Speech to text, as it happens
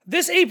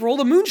This April,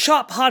 the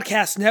Moonshot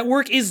Podcast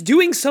Network is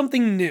doing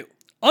something new,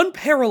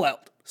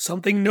 unparalleled,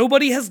 something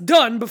nobody has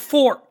done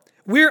before.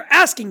 We're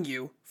asking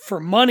you for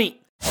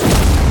money.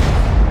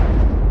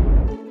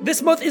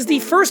 This month is the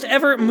first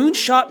ever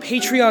Moonshot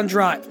Patreon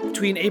drive.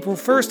 Between April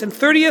 1st and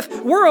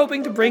 30th, we're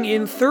hoping to bring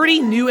in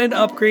 30 new and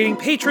upgrading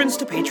patrons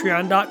to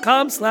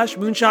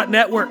patreon.com/Moonshot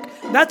Network.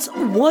 That's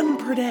one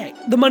per day.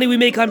 The money we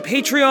make on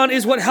Patreon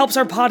is what helps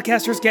our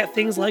podcasters get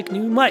things like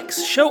new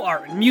mics, show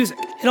art, and music.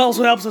 It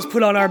also helps us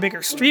put on our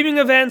bigger streaming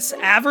events,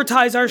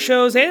 advertise our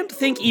shows, and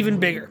think even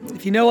bigger.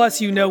 If you know us,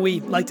 you know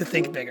we like to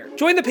think bigger.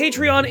 Join the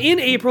Patreon in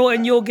April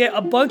and you'll get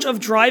a bunch of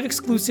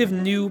drive-exclusive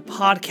new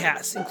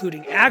podcasts,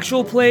 including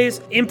actual plays,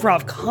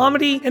 improv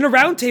comedy, and a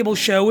roundtable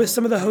show with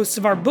some of the hosts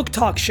of our book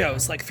talk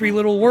shows like Three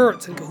Little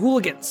Words and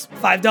Cahooligans.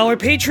 $5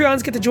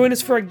 Patreons get to join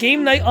us for a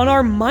game night on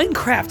our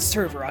Minecraft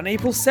server on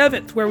April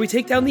 7th, where we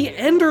take down the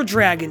Ender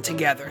Dragon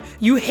together.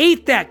 You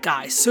hate that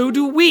guy, so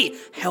do we.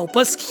 Help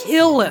us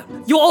kill him.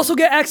 You'll also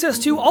get access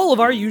to all of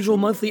our usual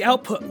monthly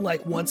output,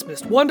 like Once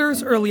Missed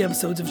Wonders, early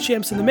episodes of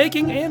Champs in the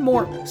Making, and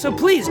more. So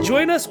please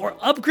join us or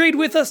upgrade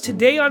with us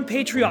today on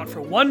Patreon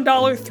for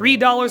 $1,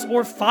 $3,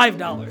 or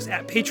 $5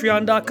 at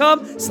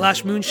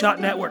patreon.com/Moonshot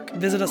Network.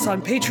 Visit us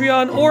on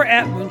Patreon or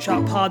at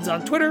Moonshot Pods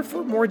on Twitter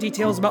for more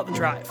details about the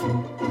drive.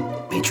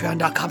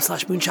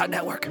 Patreon.com/Moonshot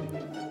Network.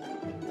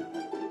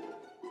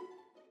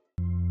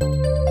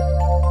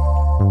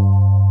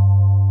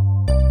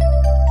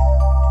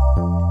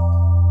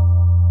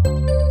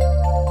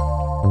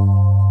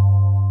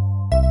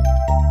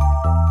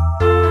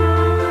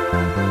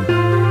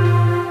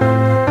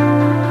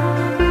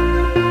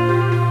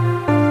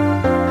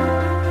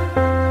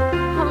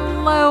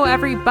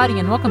 Everybody,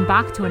 and welcome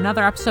back to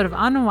another episode of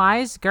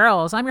Unwise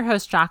Girls. I'm your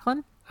host,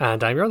 Jacqueline.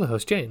 And I'm your other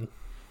host, Jane.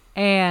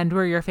 And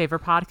we're your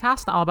favorite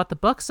podcast all about the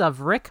books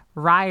of Rick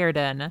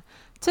Riordan.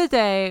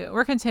 Today,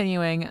 we're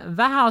continuing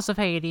The House of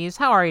Hades.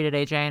 How are you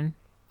today, Jane?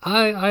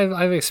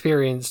 I've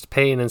experienced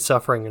pain and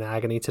suffering and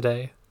agony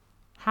today.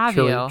 Have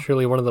you?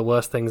 Truly one of the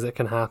worst things that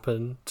can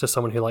happen to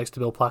someone who likes to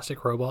build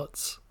plastic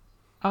robots.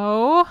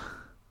 Oh?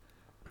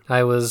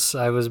 I was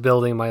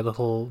building my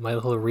little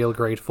real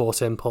grade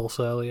Force Impulse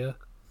earlier.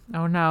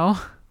 Oh no.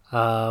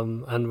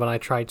 And when I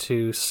tried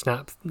to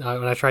snip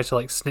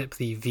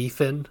the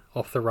V-fin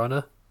off the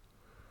runner,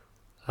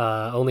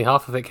 only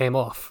half of it came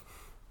off.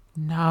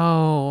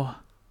 No.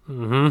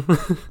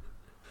 Mm-hmm.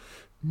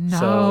 No.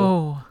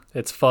 So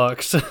it's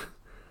fucked.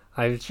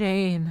 I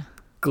Jane.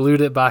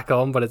 glued it back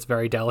on, but it's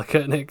very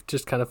delicate and it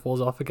just kind of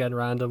falls off again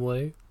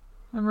randomly.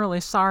 I'm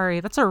really sorry.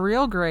 That's a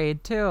real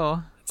grade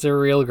too. It's a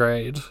real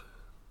grade.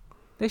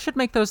 They should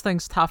make those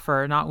things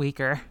tougher, not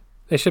weaker.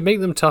 They should make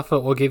them tougher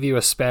or give you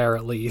a spare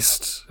at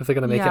least, if they're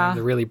going to make it out of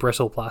the really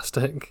brittle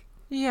plastic.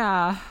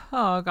 Yeah.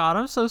 Oh god,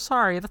 I'm so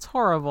sorry. That's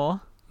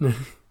horrible. I'm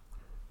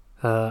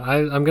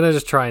going to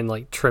just try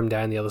and trim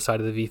down the other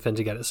side of the V-fin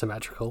to get it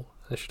symmetrical.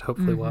 It should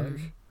hopefully work.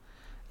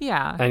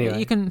 Yeah. Anyway.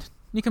 You can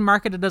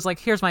market it as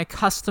here's my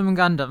custom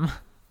Gundam.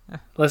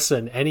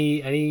 Listen,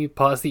 any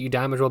parts that you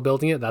damage while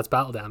building it, that's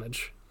battle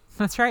damage.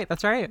 That's right.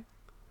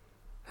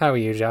 How are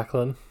you,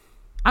 Jacqueline?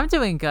 I'm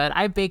doing good.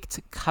 I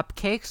baked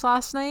cupcakes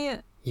last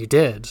night. You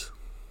did?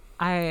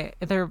 I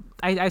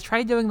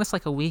tried doing this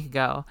a week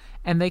ago,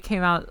 and they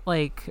came out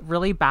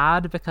really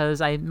bad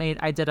because I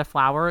did a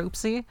flour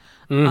oopsie.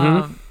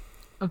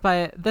 Mm-hmm.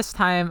 But this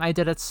time I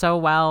did it so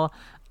well.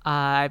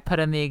 I put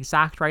in the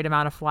exact right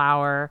amount of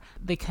flour.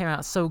 They came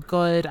out so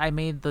good. I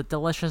made the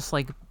delicious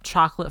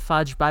chocolate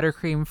fudge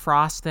buttercream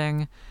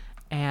frosting,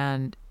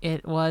 and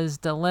it was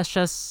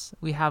delicious.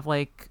 We have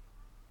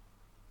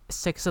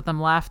 6 of them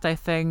left, I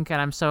think,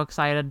 and I'm so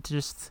excited to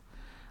just...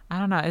 I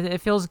don't know.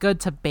 It feels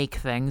good to bake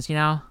things, you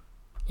know?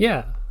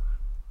 Yeah.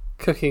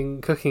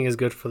 Cooking is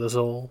good for the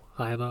soul,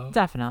 I know.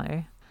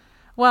 Definitely.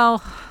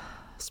 Well,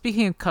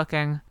 speaking of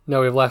cooking... No,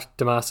 we've left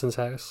Damascen's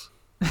house.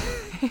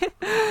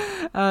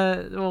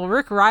 Well,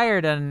 Rick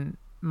Riordan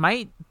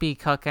might be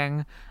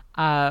cooking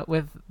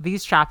with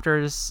these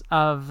chapters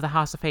of The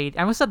House of Hades.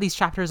 I almost said these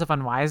chapters of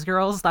Unwise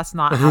Girls. That's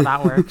not how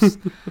that works.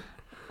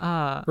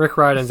 Rick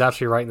Riordan's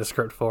actually writing the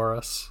script for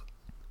us.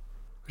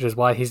 Which is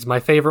why he's my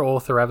favorite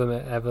author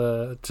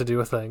ever to do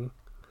a thing.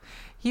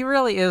 He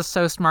really is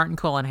so smart and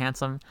cool and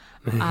handsome.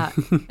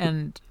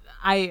 And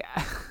I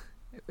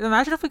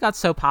imagine if we got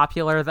so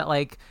popular that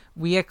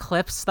we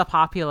eclipsed the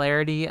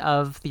popularity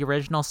of the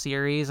original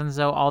series, and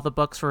so all the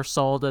books were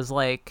sold as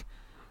the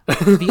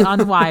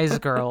Unwise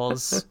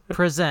Girls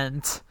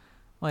present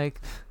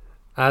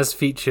as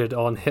featured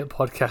on hit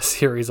podcast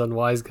series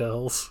Unwise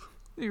Girls.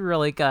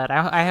 Really good.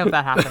 I hope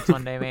that happens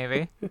one day,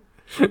 maybe.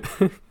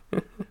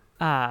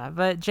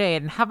 But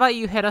Jade, how about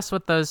you hit us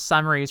with those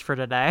summaries for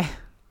today?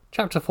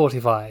 Chapter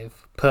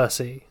 45,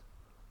 Percy.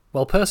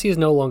 While Percy is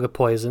no longer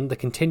poisoned, the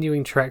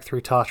continuing trek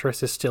through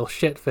Tartarus is still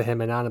shit for him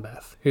and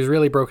Annabeth, who's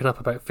really broken up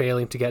about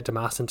failing to get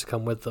Damasen to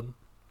come with them.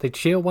 They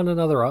cheer one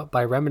another up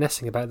by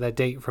reminiscing about their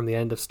date from the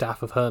end of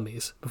Staff of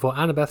Hermes, before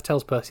Annabeth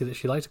tells Percy that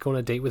she'd like to go on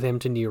a date with him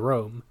to New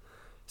Rome,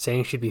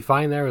 saying she'd be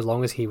fine there as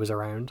long as he was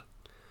around.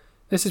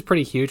 This is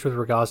pretty huge with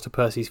regards to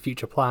Percy's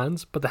future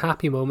plans, but the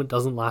happy moment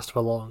doesn't last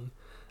for long,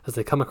 as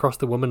they come across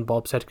the woman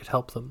Bob said could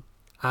help them,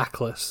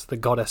 Aklis, the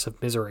goddess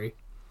of misery.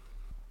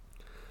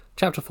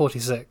 Chapter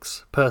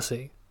 46,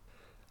 Percy.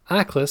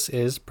 Aklis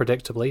is,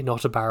 predictably,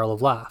 not a barrel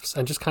of laughs,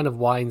 and just kind of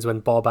whines when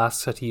Bob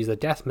asks her to use the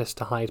death mist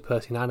to hide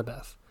Percy and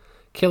Annabeth,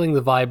 killing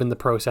the vibe in the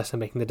process and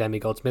making the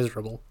demigods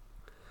miserable.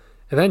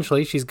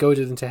 Eventually, she's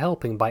goaded into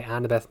helping by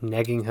Annabeth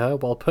negging her,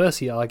 while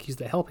Percy argues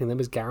that helping them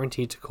is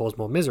guaranteed to cause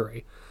more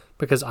misery,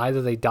 because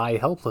either they die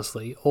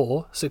helplessly,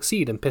 or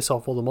succeed and piss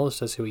off all the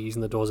monsters who are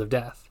using the doors of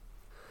death.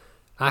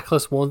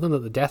 Aklis warns them that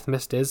the death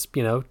mist is,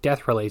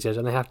 death-related,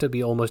 and they have to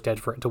be almost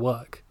dead for it to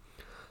work.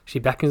 She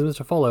beckons them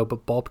to follow,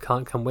 but Bob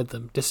can't come with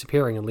them,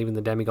 disappearing and leaving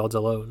the demigods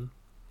alone.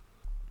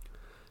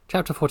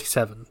 Chapter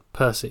 47,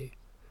 Percy.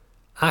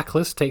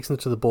 Aklis takes them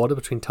to the border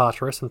between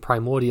Tartarus and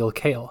primordial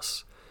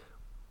chaos,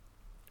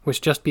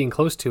 which just being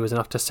close to is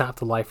enough to sap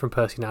the life from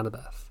Percy and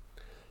Annabeth.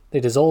 They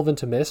dissolve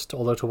into mist,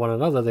 although to one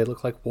another they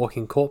look like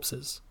walking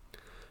corpses.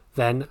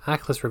 Then,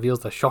 Aklis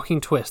reveals the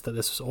shocking twist that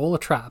this was all a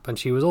trap and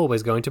she was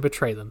always going to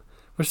betray them,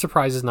 which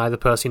surprises neither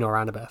Percy nor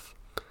Annabeth.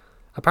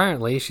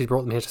 Apparently, she's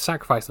brought them here to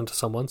sacrifice them to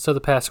someone, so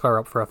the pair square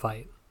up for a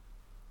fight.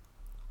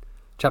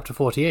 Chapter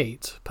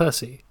 48,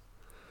 Percy.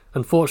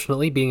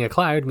 Unfortunately, being a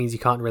cloud means you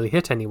can't really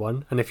hit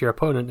anyone, and if your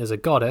opponent is a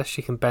goddess,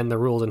 she can bend the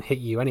rules and hit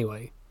you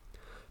anyway.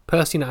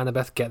 Percy and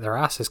Annabeth get their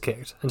asses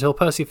kicked, until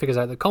Percy figures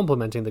out that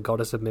complimenting the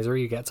goddess of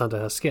misery gets under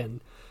her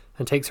skin,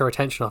 and takes her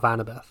attention off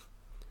Annabeth.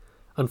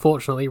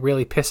 Unfortunately,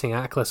 really pissing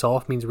Aklis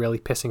off means really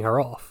pissing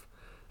her off,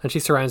 and she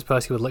surrounds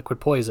Percy with liquid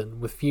poison,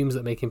 with fumes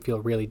that make him feel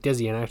really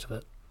dizzy and out of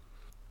it.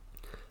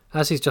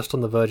 As he's just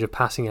on the verge of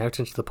passing out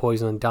into the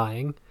poison and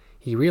dying,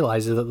 he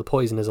realises that the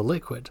poison is a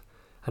liquid,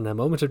 and in a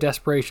moment of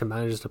desperation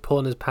manages to pull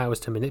on his powers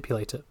to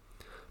manipulate it,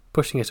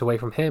 pushing it away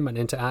from him and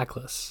into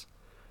Aklis.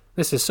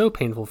 This is so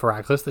painful for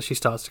Aklis that she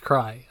starts to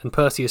cry, and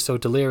Percy is so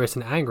delirious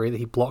and angry that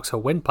he blocks her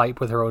windpipe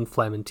with her own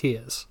phlegm and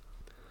tears.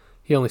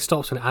 He only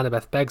stops when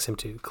Annabeth begs him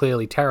to,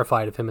 clearly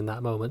terrified of him in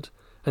that moment,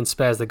 and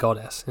spares the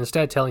goddess,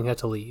 instead telling her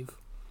to leave.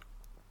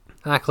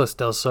 Aklis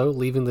does so,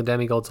 leaving the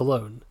demigods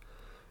alone,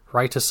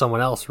 right as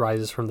someone else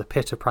rises from the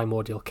pit of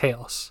primordial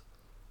chaos.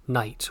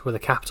 Night, with a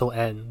capital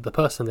N, the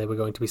person they were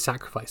going to be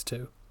sacrificed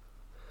to.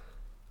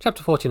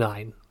 Chapter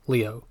 49,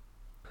 Leo.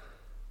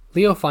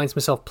 Leo finds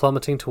himself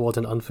plummeting towards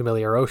an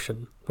unfamiliar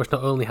ocean, which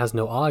not only has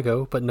no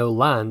Argo, but no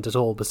land at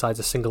all besides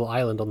a single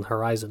island on the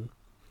horizon.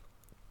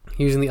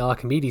 Using the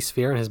Archimedes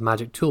sphere and his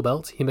magic tool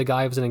belt, he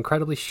MacGyvers an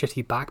incredibly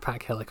shitty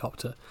backpack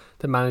helicopter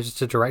that manages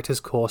to direct his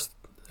course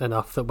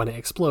enough that when it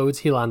explodes,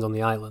 he lands on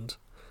the island.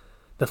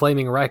 The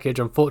flaming wreckage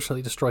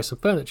unfortunately destroys some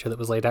furniture that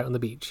was laid out on the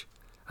beach,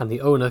 and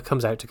the owner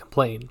comes out to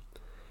complain.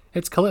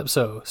 It's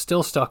Calypso,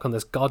 still stuck on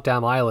this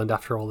goddamn island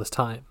after all this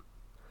time.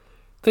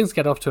 Things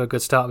get off to a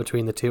good start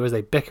between the two as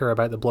they bicker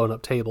about the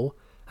blown-up table,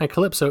 and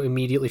Calypso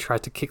immediately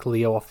tries to kick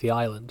Leo off the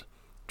island,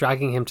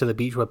 dragging him to the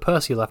beach where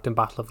Percy left in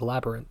Battle of the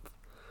Labyrinth.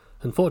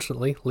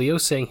 Unfortunately, Leo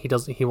saying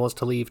he wants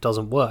to leave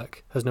doesn't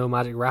work, as no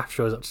magic raft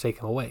shows up to take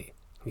him away.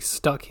 He's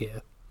stuck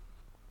here.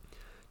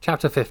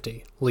 Chapter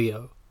 50,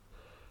 Leo.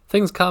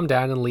 Things calm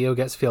down and Leo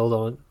gets filled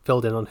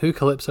in on who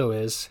Calypso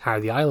is, how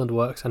the island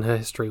works, and her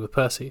history with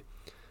Percy.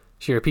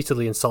 She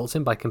repeatedly insults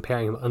him by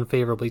comparing him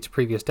unfavourably to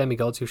previous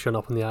demigods who've shown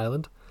up on the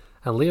island,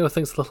 and Leo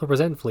thinks a little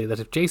resentfully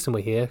that if Jason were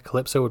here,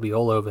 Calypso would be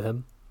all over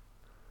him.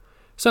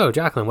 So,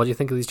 Jacqueline, what do you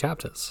think of these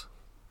chapters?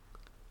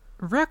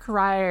 Rick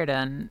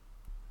Riordan,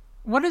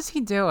 what is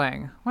he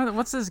doing?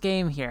 What's his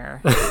game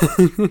here?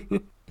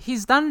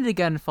 He's done it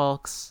again,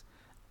 folks.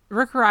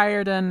 Rick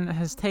Riordan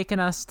has taken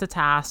us to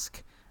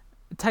task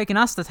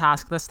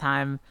this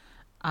time,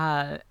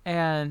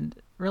 and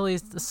really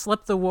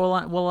slipped the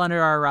wool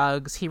under our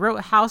rugs. He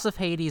wrote House of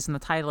Hades in the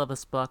title of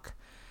this book.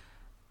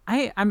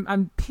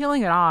 I'm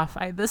peeling it off.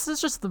 This is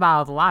just the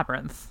Battle of the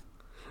Labyrinth.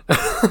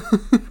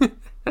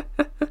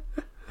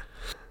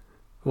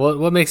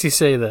 What makes you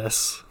say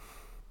this?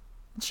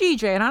 Gee,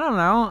 Jane, I don't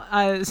know.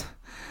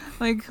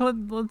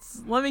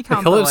 Let me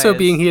count. Calypso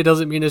being here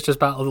doesn't mean it's just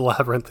Battle of the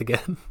Labyrinth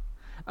again.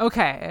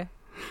 Okay,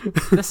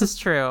 this is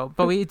true,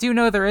 but we do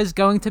know there is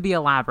going to be a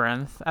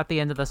labyrinth at the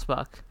end of this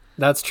book.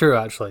 That's true,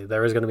 actually.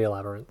 There is going to be a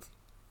labyrinth,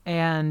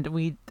 and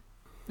we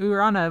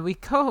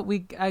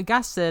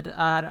guested.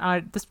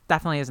 This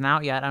definitely isn't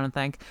out yet, I don't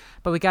think,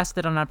 but we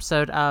guested on an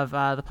episode of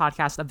the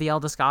podcast of the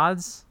Eldest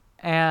Gods,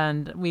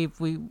 and we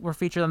were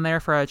featured on there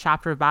for a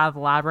chapter of Battle of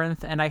the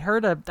Labyrinth, and I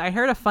heard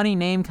a funny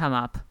name come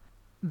up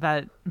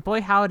that,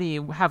 boy howdy,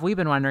 have we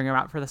been wondering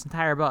about for this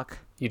entire book.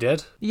 You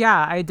did?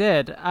 Yeah, I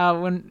did.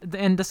 When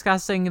in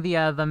discussing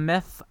the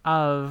myth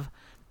of,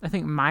 I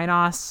think,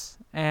 Minos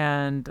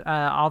and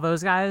all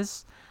those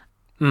guys.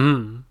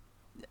 Mm-hmm.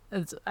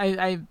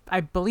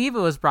 I believe it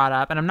was brought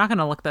up, and I'm not going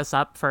to look this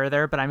up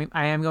further, but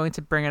I am going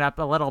to bring it up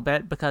a little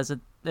bit because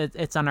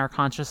it's on our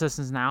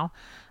consciousnesses now.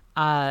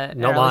 Not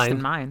or at mine. least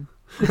in mine.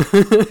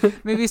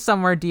 Maybe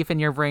somewhere deep in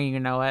your brain you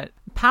know it.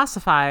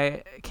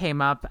 Pacify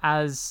came up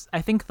as,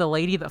 I think, the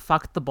lady that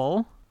fucked the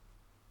bull.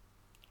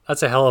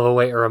 That's a hell of a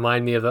way to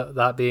remind me of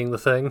that being the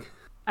thing.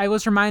 I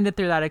was reminded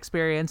through that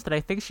experience that I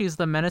think she's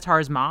the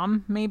Minotaur's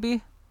mom,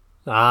 maybe.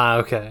 Ah,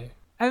 okay.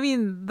 I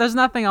mean, there's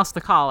nothing else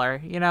to call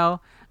her, you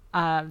know?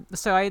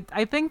 So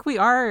I think we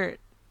are...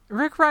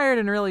 Rick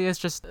Riordan really is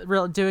just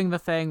doing the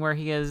thing where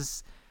he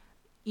is...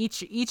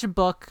 Each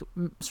book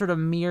sort of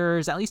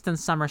mirrors, at least in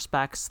some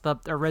respects, the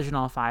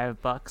original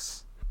 5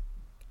 books.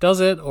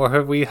 Does it, or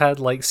have we had,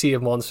 like, Sea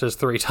of Monsters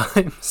 3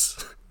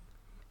 times?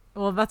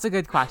 Well, that's a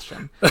good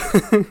question.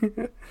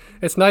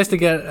 It's nice to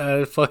get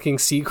a fucking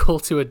sequel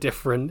to a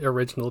different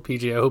original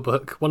PGO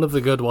book. One of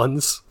the good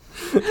ones.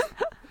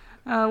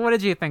 What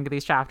did you think of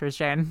these chapters,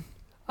 Jane?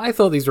 I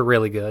thought these were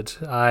really good.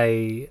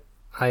 I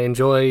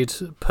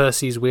enjoyed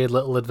Percy's weird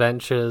little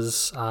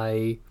adventures.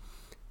 I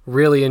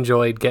really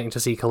enjoyed getting to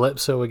see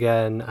Calypso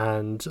again,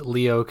 and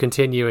Leo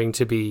continuing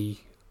to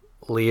be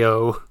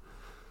Leo.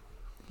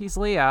 He's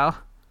Leo.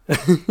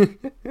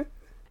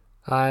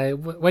 Where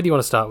do you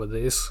want to start with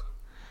these?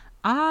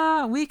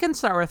 We can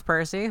start with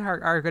Percy,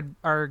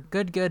 our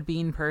good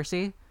bean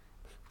Percy.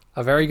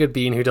 A very good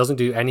bean who doesn't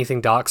do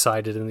anything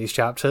dark-sided in these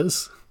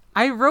chapters.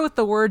 I wrote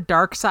the word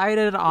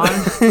dark-sided on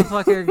the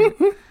fucking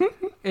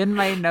in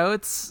my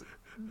notes.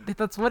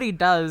 That's what he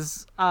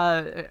does.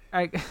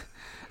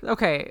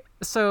 Okay,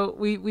 so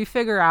we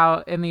figure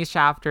out in these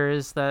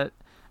chapters that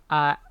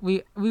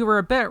we were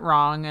a bit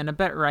wrong and a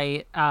bit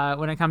right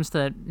when it comes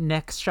to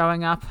Nyx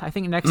showing up. I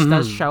think Nyx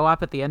does show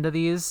up at the end of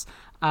these.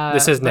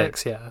 This is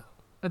Nyx, yeah.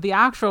 The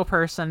actual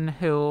person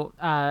who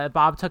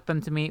Bob took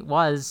them to meet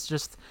was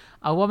just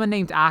a woman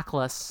named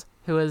Aklis,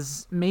 who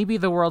is maybe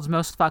the world's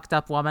most fucked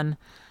up woman.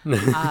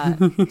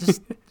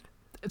 Just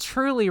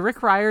truly,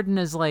 Rick Riordan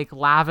is like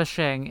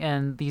lavishing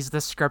in these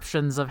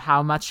descriptions of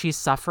how much she's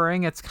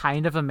suffering. It's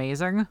kind of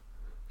amazing.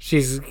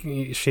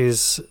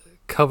 She's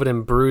covered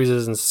in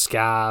bruises and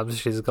scabs.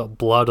 She's got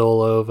blood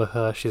all over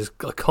her. She's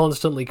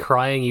constantly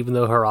crying, even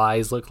though her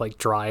eyes look like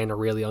dry in a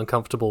really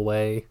uncomfortable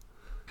way.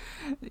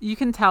 You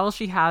can tell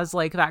she has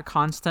like that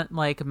constant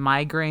like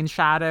migraine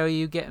shadow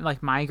you get,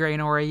 like migraine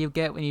aura you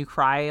get when you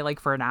cry like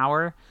for an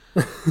hour.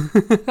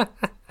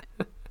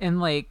 And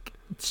like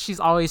she's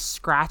always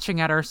scratching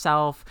at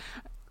herself.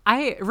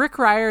 Rick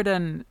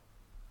Riordan,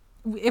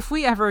 if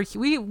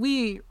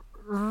we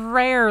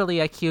rarely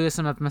accuse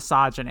him of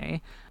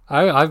misogyny.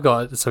 I've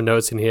got some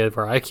notes in here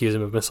where I accuse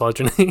him of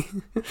misogyny.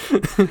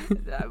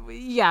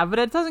 Yeah, but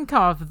it doesn't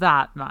come up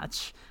that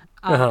much.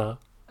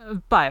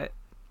 But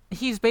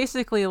he's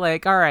basically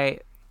like, all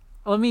right,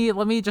 let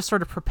me just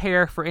sort of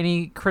prepare for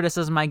any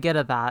criticism I get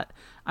of that.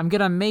 I'm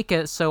gonna make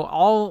it so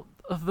all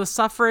of the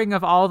suffering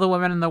of all the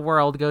women in the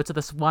world go to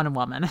this one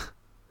woman.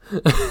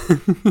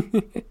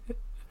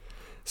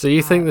 So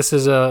you think this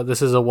is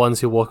a ones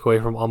who walk away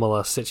from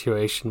Omelas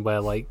situation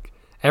where like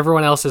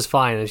everyone else is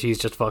fine and she's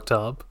just fucked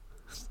up?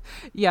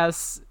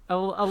 Yes, a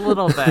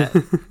little bit.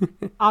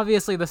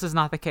 Obviously, this is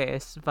not the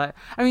case, but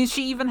I mean,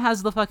 she even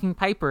has the fucking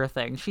Piper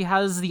thing. She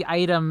has the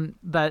item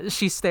that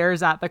she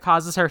stares at that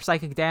causes her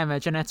psychic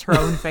damage, and it's her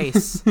own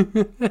face.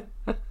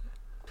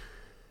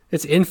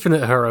 It's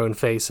infinite her own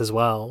face as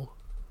well.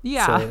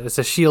 Yeah. So it's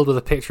a shield with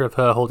a picture of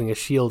her holding a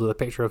shield with a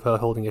picture of her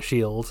holding a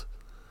shield.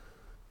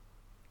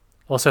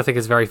 Also, I think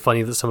it's very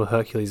funny that some of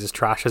Hercules'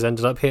 trash has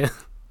ended up here.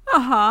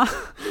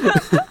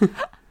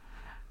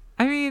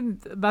 I mean,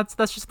 that's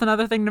just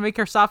another thing to make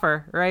her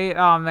suffer, right?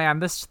 Oh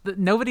man,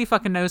 nobody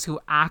fucking knows who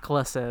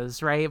Aklis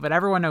is, right? But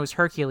everyone knows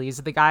Hercules,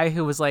 the guy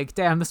who was like,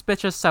 "Damn, this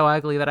bitch is so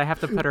ugly that I have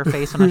to put her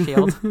face on a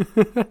shield."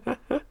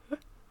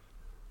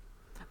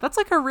 That's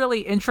like a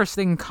really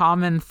interesting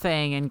common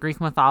thing in Greek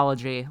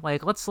mythology.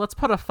 Like, let's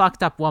put a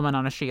fucked up woman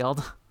on a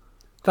shield.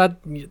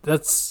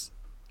 That's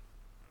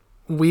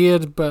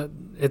weird, but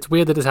it's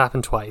weird that it's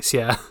happened twice.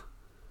 Yeah.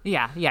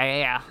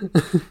 Yeah.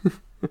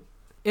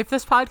 If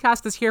this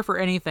podcast is here for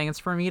anything, it's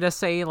for me to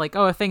say, like,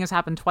 oh, a thing has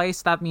happened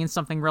twice. That means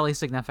something really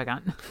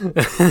significant.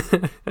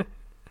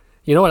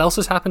 You know what else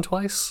has happened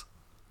twice?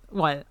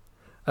 What?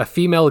 A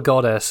female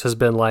goddess has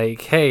been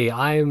like, hey,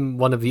 I'm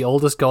one of the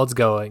oldest gods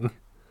going.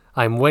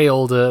 I'm way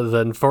older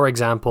than, for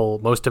example,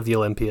 most of the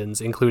Olympians,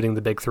 including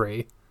the big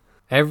three.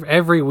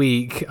 Every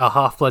week, a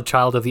half-blood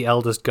child of the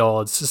eldest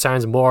gods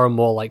sounds more and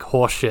more like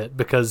horseshit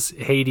because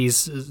Hades,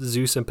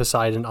 Zeus, and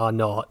Poseidon are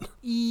not.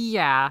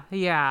 Yeah.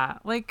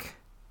 Like...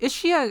 Is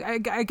she I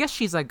guess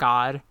she's a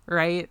god,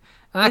 right?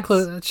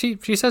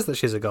 She says that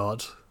she's a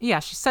god. Yeah,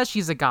 she says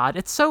she's a god.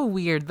 It's so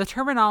weird. The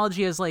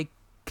terminology is, like,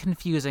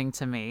 confusing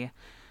to me.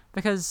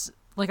 Because,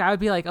 like, I would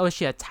be like, oh, is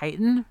she a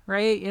titan,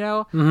 right? You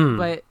know? Mm-hmm.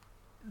 But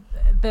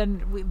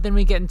then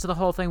we get into the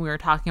whole thing we were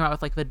talking about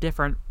with, like, the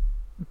different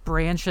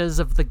branches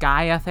of the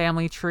Gaia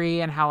family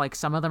tree and how, like,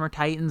 some of them are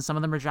titans, some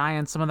of them are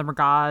giants, some of them are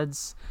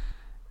gods.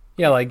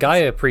 Yeah, like,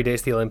 Gaia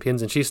predates the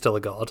Olympians and she's still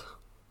a god.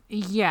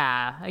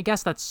 Yeah, I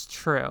guess that's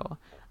true.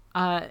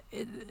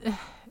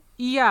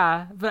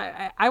 Yeah, but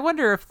I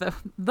wonder if the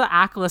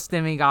Aklis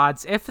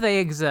demigods, if they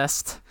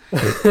exist,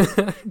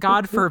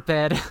 God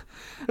forbid.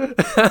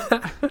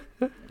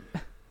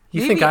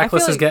 You think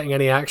Aklis is getting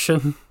any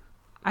action?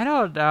 I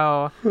don't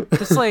know.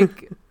 Just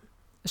like,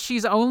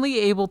 she's only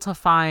able to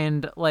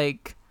find,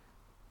 like,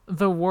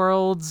 the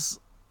world's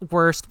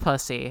worst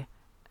pussy,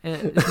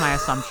 is my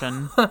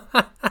assumption.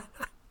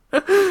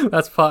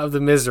 That's part of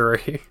the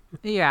misery.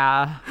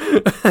 Yeah.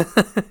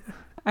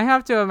 I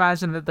have to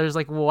imagine that there's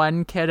like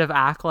one kid of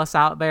Aklis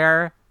out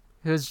there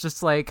who's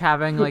just like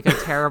having like a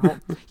terrible,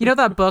 you know,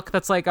 that book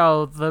that's like,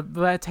 oh,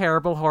 the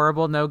terrible,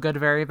 horrible, no good,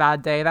 very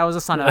bad day. That was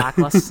a son of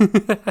Aklis.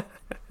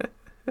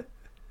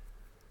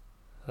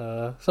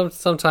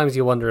 Sometimes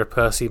you wonder if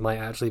Percy might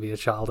actually be a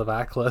child of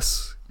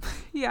Aklis.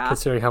 Yeah.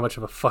 Considering how much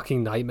of a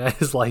fucking nightmare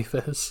his life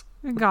is.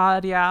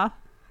 God, yeah.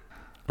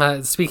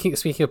 Speaking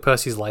of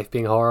Percy's life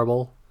being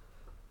horrible,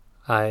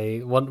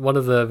 one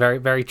of the very,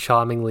 very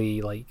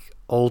charmingly like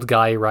old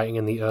guy writing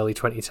in the early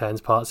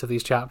 2010s parts of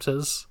these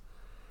chapters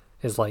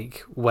is like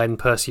when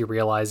Percy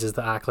realizes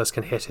that Aklis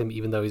can hit him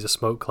even though he's a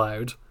smoke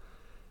cloud,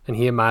 and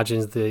he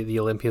imagines the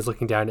Olympians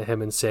looking down at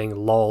him and saying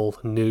 "lol,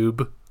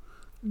 noob."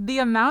 The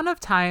amount of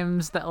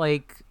times that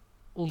like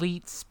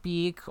leet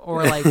speak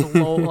or like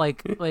lol,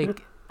 like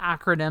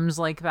acronyms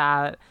like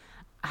that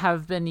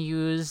have been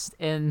used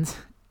in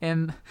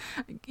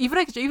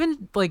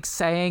even like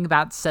saying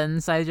that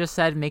sentence I just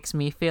said makes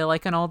me feel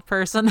like an old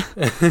person.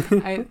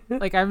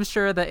 I'm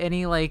sure that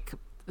any like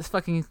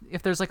fucking,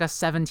 if there's like a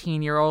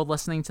 17-year-old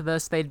listening to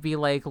this, they'd be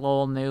like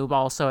lol noob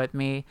also at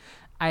me.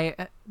 Well,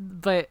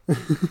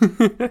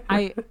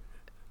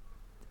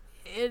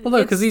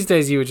 no, because these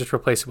days you would just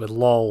replace it with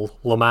lol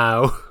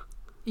lamau.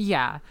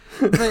 Yeah,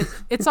 but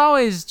it's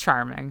always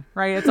charming,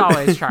 right? It's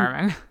always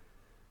charming.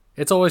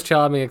 It's always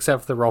charming,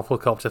 except for the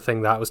Rufflecopter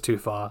thing. That was too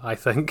far, I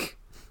think.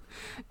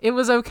 It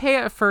was okay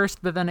at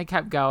first, but then it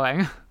kept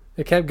going.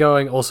 It kept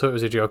going. Also, it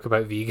was a joke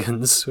about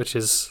vegans, which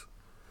is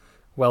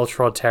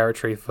well-trod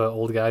territory for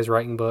old guys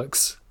writing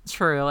books.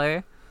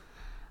 Truly.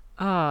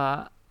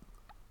 Annabeth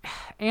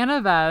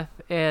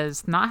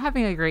is not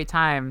having a great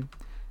time,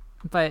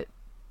 but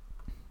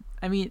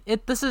I mean,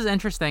 this is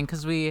interesting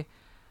because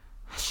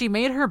she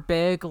made her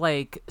big,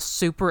 like,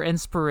 super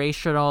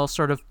inspirational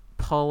sort of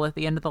pull at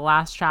the end of the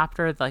last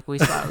chapter. Like we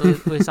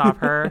saw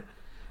her,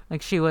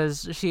 like she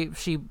was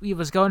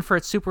going for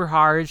it super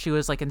hard. She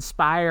was like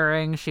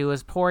inspiring. She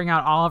was pouring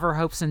out all of her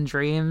hopes and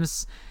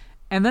dreams,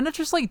 and then it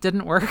just like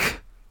didn't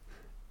work.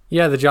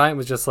 Yeah, the giant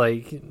was just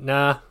like,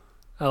 nah,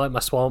 I like my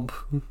swamp.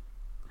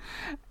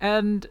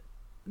 And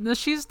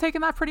she's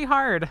taken that pretty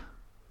hard.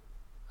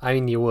 I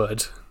mean, you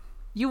would.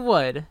 You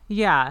would,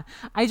 yeah.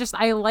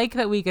 I like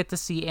that we get to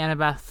see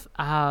Annabeth.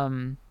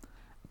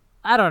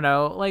 I don't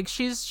know, like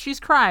she's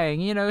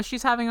crying, you know,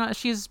 she's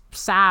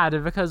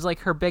sad because like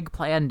her big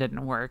plan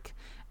didn't work,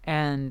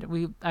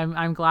 and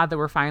I'm glad that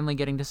we're finally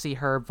getting to see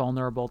her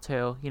vulnerable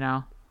too, you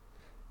know.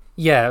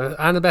 Yeah,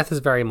 Annabeth is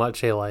very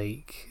much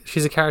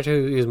she's a character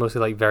who's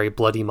mostly like very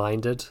bloody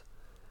minded,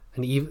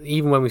 and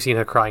even when we've seen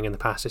her crying in the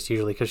past, it's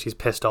usually because she's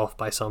pissed off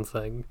by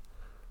something.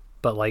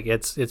 But like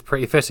it's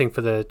pretty fitting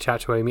for the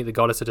chapter where we meet the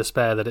goddess of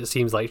despair that it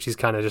seems like she's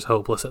kind of just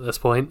hopeless at this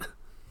point.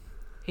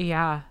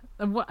 Yeah.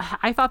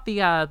 I thought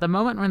the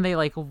moment when they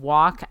like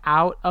walk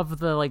out of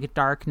the like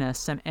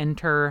darkness and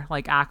enter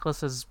like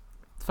Aklis's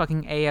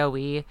fucking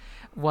AoE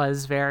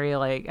was very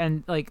like,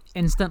 and like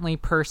instantly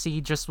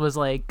Percy just was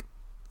like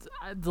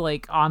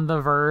on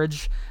the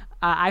verge.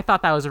 I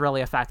thought that was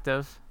really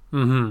effective.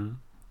 Mm-hmm.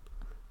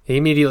 He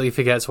immediately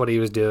forgets what he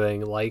was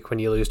doing, like when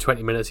you lose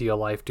 20 minutes of your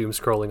life doom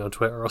scrolling on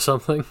Twitter or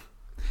something.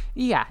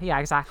 Yeah,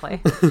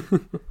 exactly.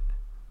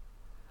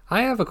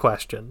 I have a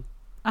question.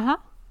 Uh-huh.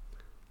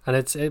 And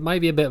it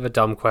might be a bit of a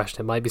dumb question.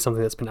 It might be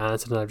something that's been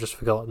answered and I've just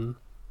forgotten.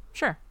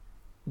 Sure.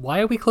 Why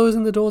are we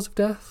closing the doors of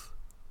death?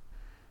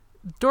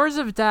 Doors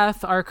of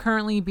death are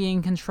currently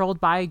being controlled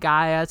by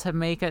Gaia to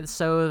make it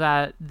so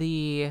that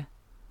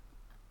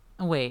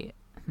Wait.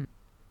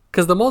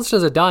 Because the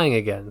monsters are dying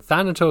again.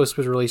 Thanatos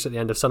was released at the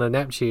end of Son of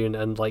Neptune,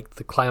 and like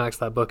the climax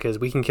of that book is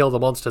we can kill the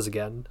monsters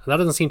again. And that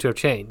doesn't seem to have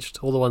changed.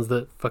 All the ones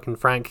that fucking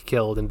Frank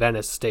killed in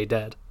Venice stay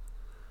dead.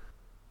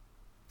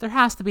 There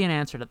has to be an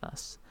answer to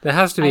this. There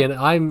has to be,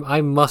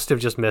 I must have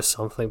just missed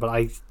something, but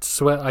I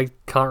swear I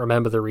can't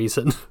remember the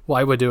reason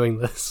why we're doing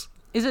this.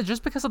 Is it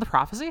just because of the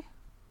prophecy?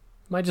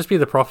 Might just be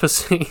the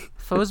prophecy.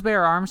 Foes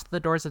bear arms to the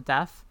doors of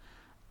death.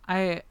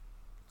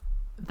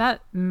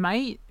 That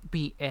might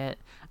be it.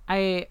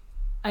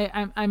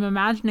 I'm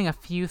imagining a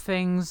few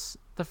things.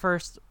 The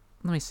first,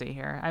 let me see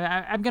here.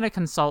 I'm gonna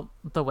consult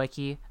the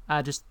wiki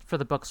just for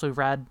the books we've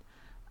read.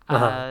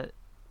 Okay.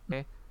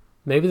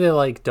 Maybe they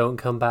like don't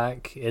come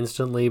back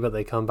instantly, but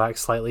they come back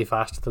slightly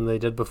faster than they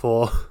did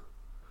before.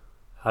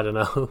 I don't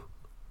know.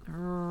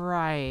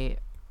 Right.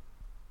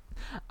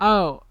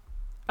 Oh,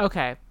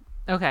 okay.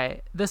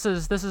 This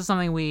is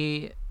something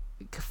we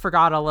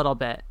forgot a little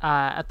bit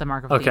at the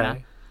Mark of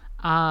Athena.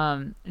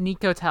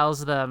 Nico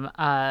tells them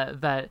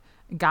that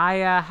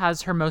Gaia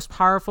has her most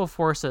powerful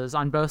forces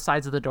on both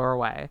sides of the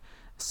doorway.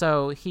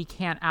 So he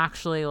can't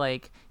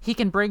actually, he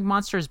can bring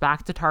monsters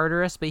back to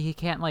Tartarus, but he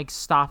can't,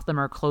 stop them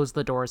or close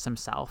the doors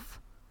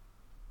himself.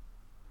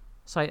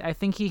 So I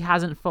think he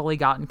hasn't fully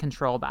gotten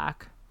control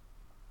back.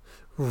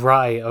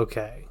 Right,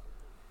 okay.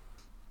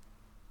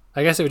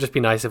 I guess it would just be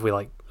nice if we,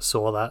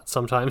 saw that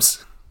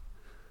sometimes.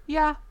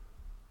 Yeah.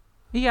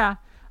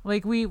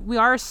 Like, we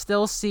are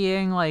still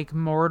seeing, like,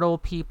 mortal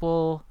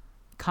people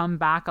come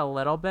back a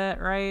little bit,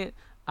 right?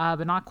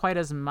 But not quite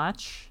as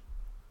much.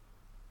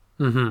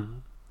 Mm-hmm.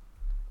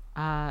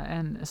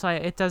 And so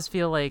it does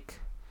feel like...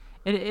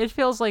 It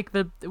feels like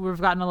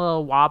we've gotten a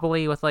little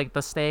wobbly with, like,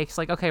 the stakes.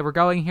 Like, okay, we're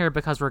going here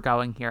because we're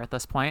going here at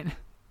this point.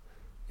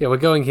 Yeah, we're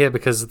going here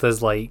because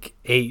there's, like,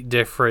 8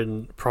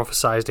 different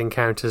prophesized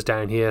encounters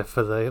down here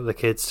for the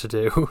kids to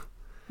do.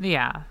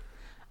 Yeah.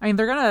 I mean,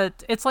 they're gonna...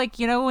 It's like,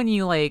 when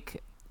you,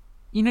 like...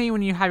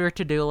 when you have your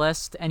to-do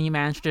list and you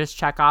manage to just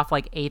check off,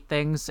 like, 8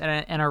 things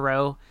in a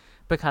row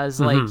because,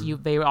 like,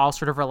 they all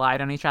sort of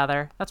relied on each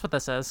other. That's what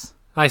this is.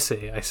 I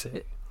see.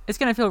 It's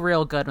going to feel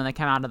real good when they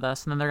come out of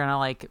this, and then they're going to,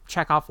 like,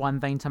 check off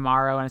one thing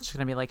tomorrow, and it's just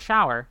going to be like,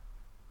 shower.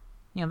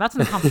 That's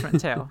an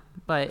accomplishment, too.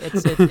 But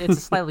it's a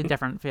slightly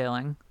different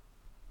feeling.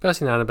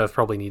 Percy and Annabeth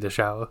probably need a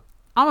shower.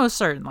 Almost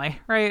certainly,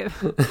 right?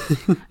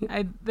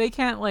 They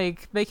can't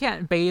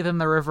bathe in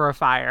the river of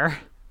fire.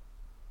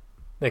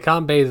 They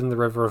can't bathe in the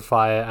river of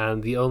fire,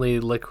 and the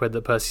only liquid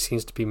that Percy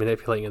seems to be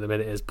manipulating at the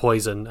minute is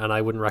poison, and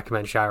I wouldn't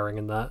recommend showering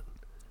in that.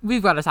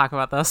 We've got to talk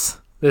about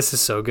this. This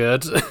is so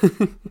good.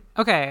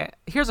 Okay,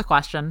 here's a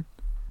question.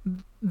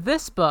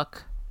 This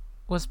book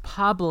was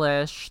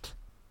published...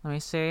 Let me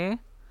see.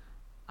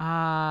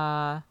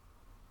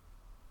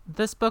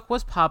 This book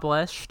was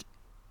published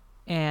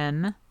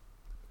in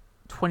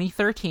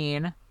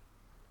 2013.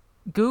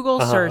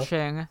 Google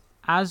searching,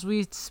 as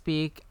we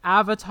speak,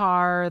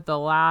 Avatar: The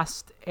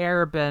Last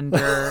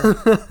Airbender.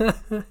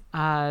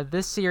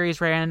 This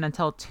series ran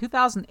until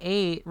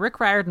 2008.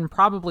 Rick Riordan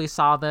probably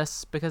saw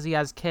this because he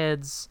has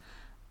kids.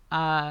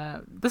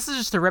 This is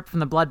just a rip from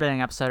the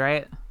bloodbending episode,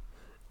 right?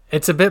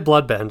 It's a bit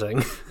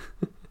bloodbending.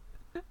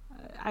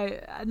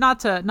 Not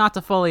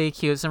to fully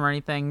accuse him or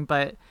anything,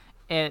 but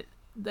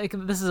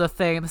this is a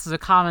thing. This is a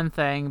common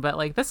thing, but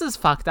like this is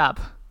fucked up.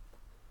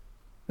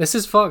 This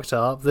is fucked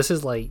up. This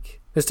is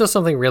like there's still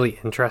something really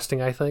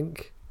interesting, I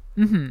think.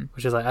 Mm-hmm.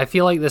 Which is like I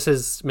feel like this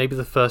is maybe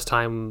the first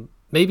time.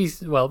 We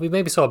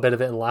maybe saw a bit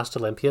of it in Last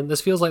Olympian.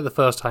 This feels like the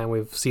first time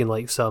we've seen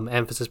like some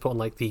emphasis put on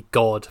like the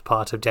god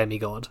part of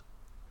demigod.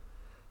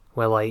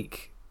 Where,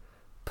 like,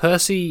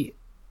 Percy,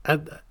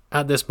 at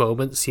this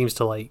moment, seems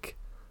to, like,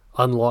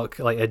 unlock,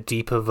 like, a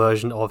deeper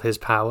version of his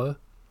power.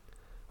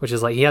 Which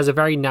is, like, he has a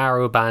very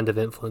narrow band of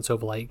influence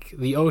over, like,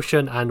 the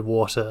ocean and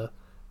water.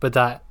 But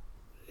that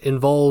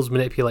involves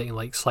manipulating,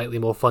 like, slightly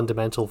more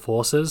fundamental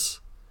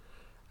forces.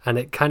 And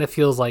it kind of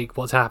feels like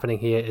what's happening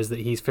here is that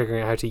he's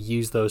figuring out how to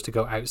use those to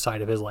go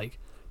outside of his, like,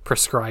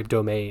 prescribed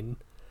domain.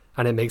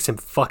 And it makes him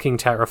fucking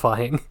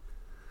terrifying.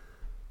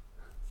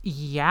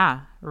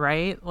 Yeah,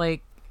 right?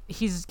 Like,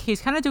 he's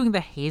kind of doing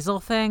the Hazel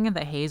thing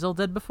that Hazel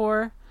did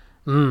before.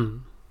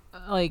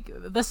 Like,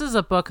 this is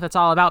a book that's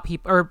all about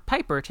people, or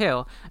Piper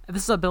too.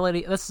 This is a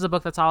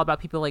book that's all about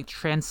people like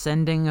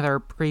transcending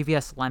their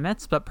previous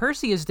limits. But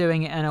Percy is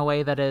doing it in a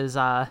way that is,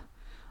 like,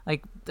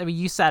 I mean,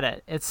 you said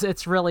it.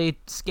 It's really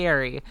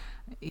scary.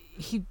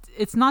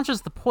 It's not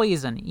just the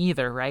poison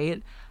either,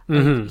 right?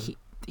 Mm-hmm.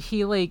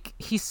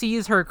 He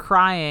sees her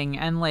crying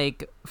and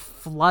like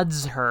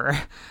floods her.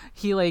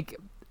 He like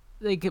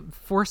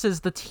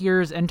forces the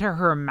tears into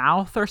her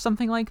mouth or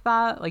something like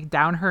that, like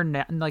down her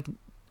neck,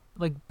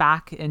 like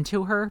back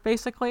into her,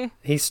 basically.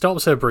 He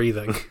stops her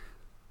breathing.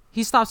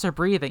 He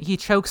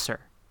chokes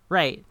her,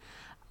 right?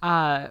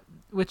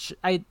 Which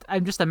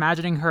I'm just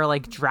imagining her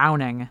like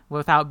drowning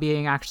without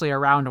being actually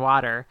around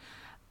water.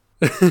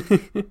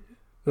 The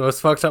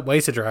most fucked up way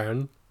to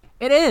drown.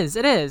 It is.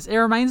 It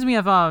reminds me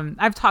of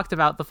I've talked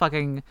about the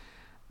fucking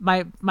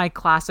my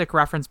classic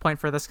reference point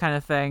for this kind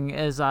of thing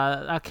is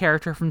a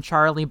character from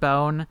Charlie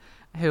Bone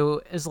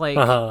who is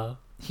like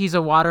he's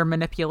a water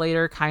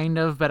manipulator kind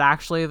of, but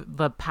actually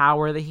the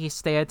power that he's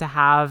stated to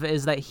have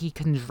is that he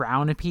can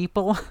drown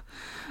people.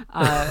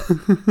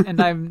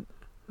 And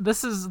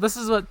this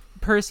is what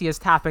Percy is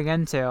tapping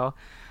into.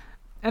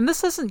 And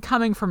this isn't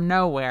coming from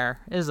nowhere,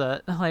 is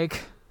it?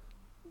 Like,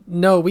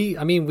 no, we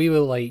were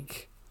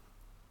like,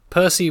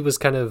 Percy was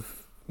kind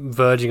of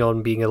verging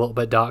on being a little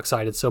bit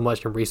dark-sided so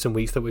much in recent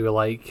weeks that we were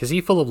like, is he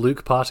full of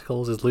Luke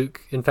particles? Is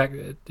Luke, in fact,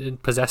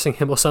 possessing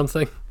him or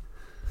something?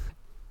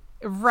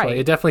 Right. So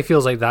it definitely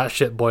feels like that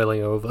shit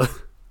boiling over.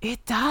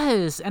 It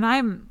does.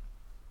 And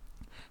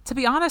to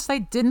be honest, I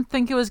didn't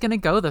think it was going to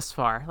go this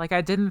far. Like,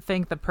 I didn't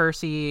think that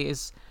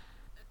Percy's,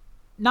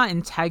 not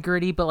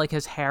integrity, but like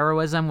his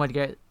heroism would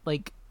get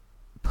like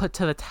put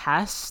to the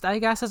test, I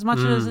guess, as much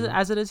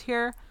as it is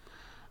here.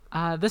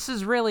 This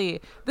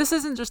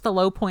isn't just a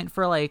low point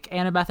for like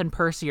Annabeth and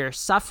Percy are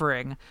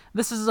suffering.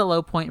 This is a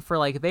low point for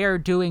like they are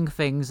doing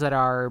things that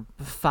are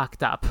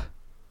fucked up.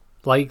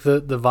 Like the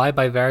vibe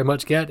I very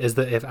much get is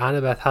that if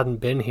Annabeth hadn't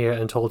been here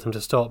and told him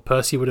to stop,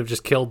 Percy would have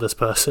just killed this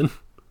person.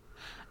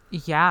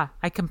 Yeah,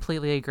 I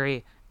completely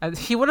agree.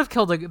 He would have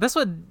killed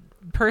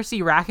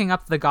Percy racking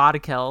up the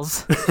god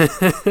kills.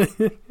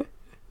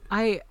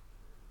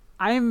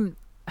 I'm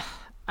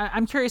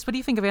curious. What do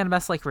you think of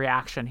Annabeth's like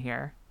reaction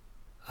here?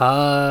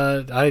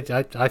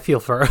 I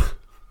feel for her.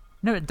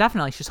 No,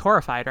 definitely. She's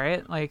horrified,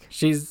 right? Like,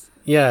 she's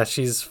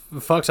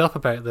fucked up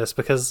about this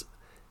because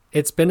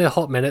it's been a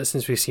hot minute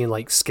since we've seen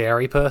like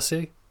scary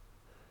Percy.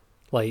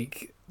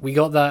 Like, we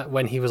got that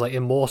when he was like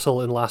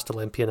immortal in Last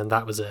Olympian, and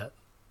that was it.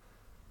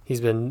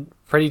 He's been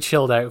pretty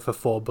chilled out for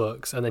 4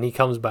 books, and then he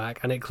comes back,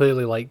 and it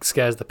clearly like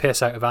scares the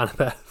piss out of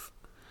Annabeth.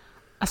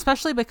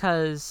 especially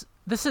because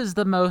this is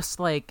the most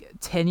like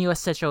tenuous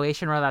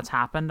situation where that's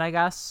happened, I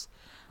guess.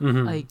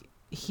 Mm-hmm. Like,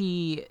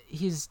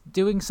 he's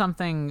doing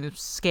something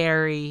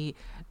scary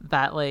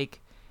that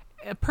like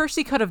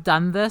Percy could have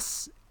done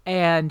this,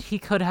 and he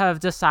could have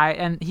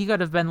decided, and he could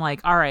have been like,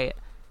 all right,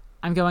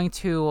 I'm going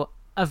to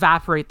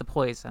evaporate the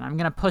poison, I'm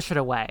going to push it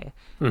away.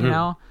 Mm-hmm. You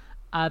know,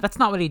 that's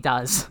not what he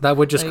does. That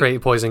would just like,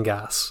 create poison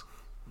gas.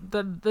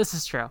 This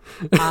is true.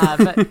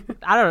 But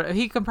I don't know,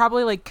 he can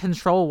probably like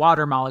control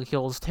water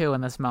molecules too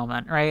in this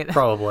moment, right?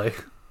 Probably.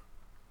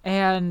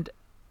 And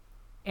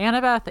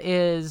Annabeth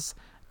is,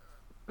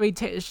 I mean,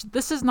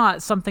 this is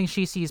not something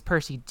she sees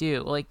Percy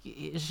do. Like,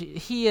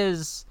 he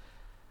is,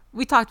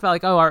 we talked about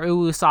like, oh, our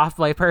ooh soft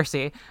boy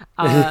Percy,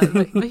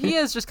 but he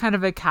is just kind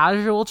of a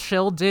casual,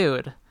 chill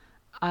dude.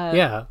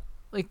 Yeah.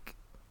 Like,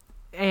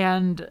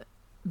 and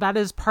that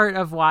is part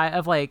of why,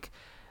 of like,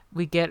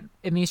 we get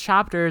in these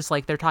chapters,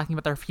 like, they're talking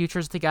about their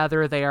futures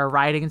together. They are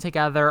riding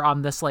together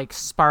on this like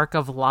spark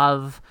of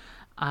love,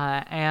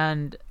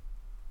 and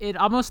it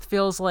almost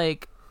feels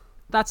like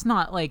that's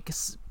not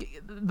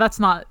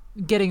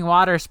getting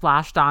water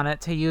splashed on it,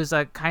 to use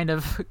a kind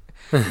of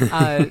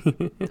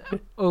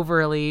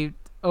overly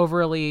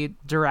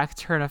direct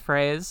turn of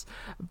phrase,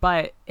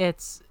 but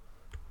it's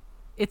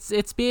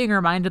being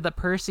reminded that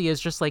Percy is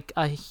just like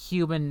a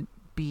human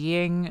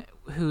being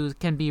who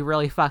can be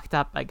really fucked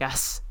up, I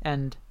guess.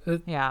 And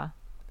yeah,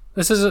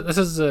 this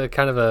is a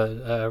kind of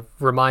a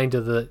reminder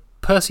that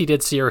Percy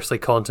did seriously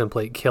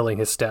contemplate killing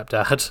his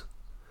stepdad.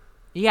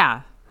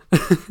 Yeah.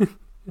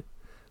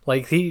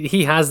 Like,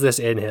 he has this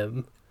in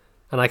him,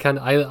 and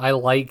I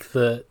like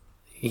that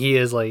he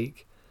is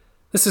like,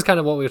 this is kind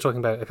of what we were talking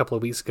about a couple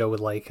of weeks ago with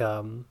like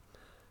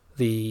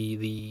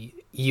the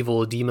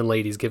evil demon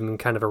ladies giving him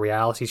kind of a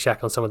reality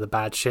check on some of the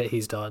bad shit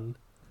he's done.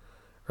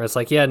 Where it's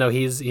like, yeah, no,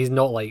 he's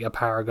not like a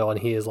paragon.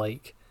 He is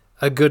like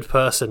a good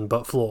person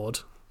but flawed.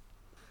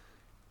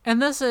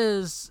 And this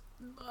is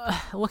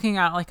looking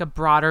at like a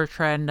broader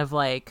trend of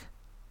like,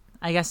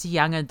 I guess,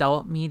 young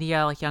adult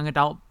media, like young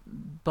adult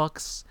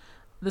books.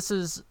 This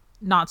is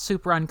not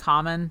super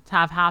uncommon to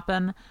have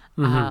happen.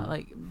 Mm-hmm.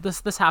 Like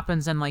this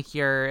happens in like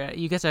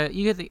you get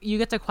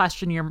to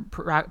question your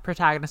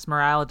protagonist's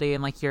morality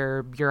in like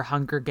your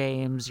Hunger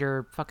Games,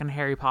 your fucking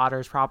Harry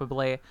Potters,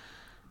 probably.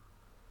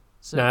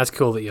 So, nah, it's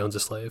cool that he owns a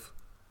slave.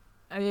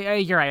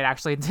 You're right,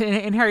 actually.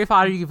 In Harry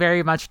Potter, you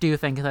very much do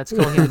think that's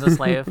cool he owns a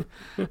slave.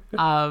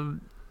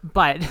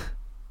 But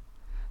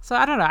so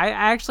I don't know. I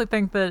actually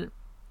think that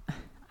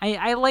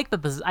I like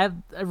that this. I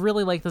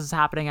really like this is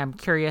happening. I'm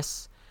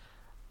curious.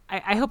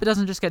 I hope it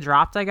doesn't just get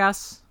dropped, I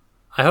guess.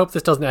 I hope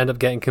this doesn't end up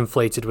getting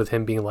conflated with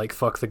him being like,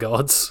 fuck the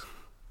gods.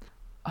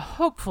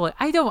 Hopefully.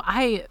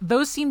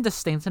 Those seem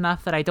distinct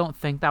enough that I don't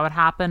think that would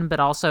happen, but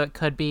also it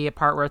could be a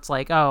part where it's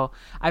like, oh,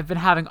 I've been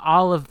having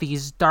all of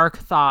these dark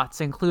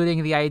thoughts,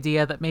 including the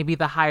idea that maybe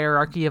the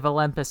hierarchy of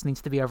Olympus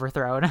needs to be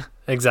overthrown.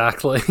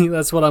 Exactly.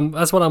 That's what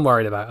I'm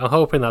worried about. I'm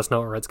hoping that's not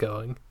where it's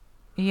going.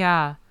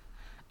 Yeah.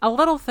 A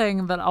little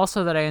thing that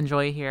I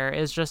enjoy here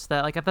is just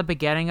that, like, at the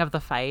beginning of the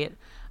fight,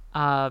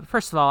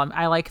 first of all,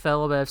 I like the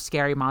little bit of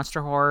scary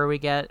monster horror we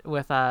get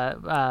with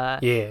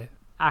yeah,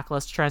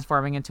 Atlas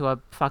transforming into a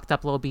fucked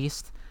up little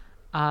beast,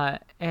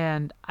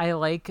 and I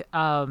like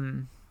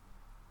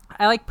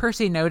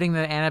Percy noting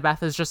that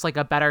Annabeth is just like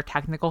a better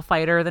technical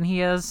fighter than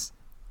he is.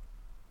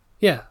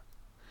 Yeah,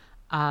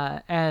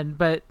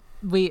 but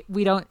we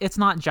don't. It's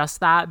not just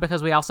that,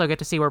 because we also get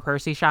to see where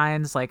Percy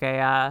shines. Like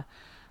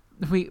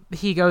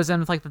he goes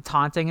in with like the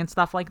taunting and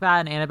stuff like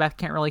that, and Annabeth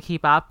can't really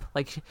keep up.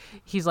 Like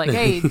he's like,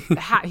 hey,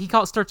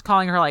 starts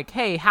calling her like,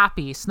 hey,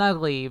 happy,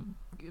 snuggly,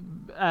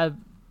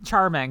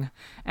 charming,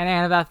 and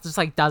Annabeth just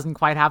like doesn't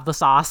quite have the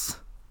sauce.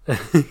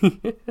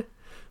 The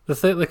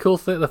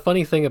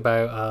funny thing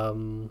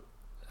about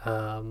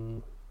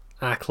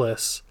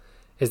Atlas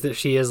is that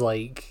she is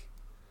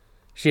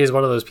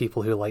one of those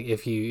people who, like,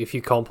 if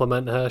you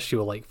compliment her, she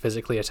will like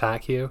physically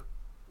attack you.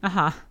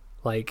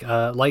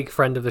 Like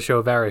friend of the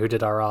show Vera, who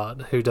did our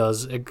art, who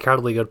does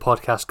incredibly good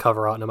podcast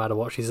cover art no matter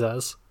what she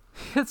says.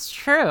 It's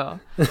true.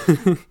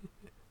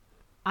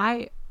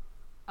 I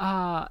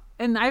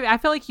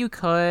feel like you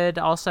could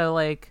also,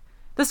 like,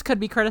 this could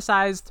be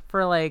criticized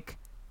for, like,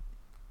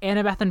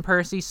 Annabeth and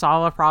Percy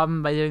solve a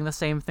problem by doing the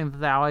same thing that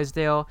they always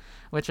do,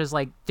 which is,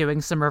 like, doing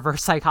some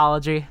reverse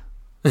psychology.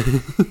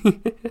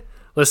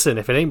 Listen,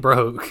 if it ain't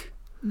broke.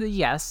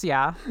 Yes,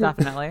 yeah,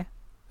 definitely.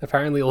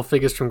 Apparently all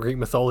figures from Greek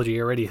mythology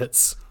are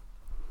idiots.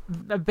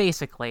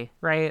 Basically,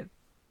 right?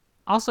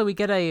 Also, we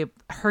get a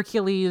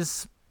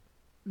Hercules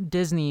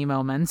Disney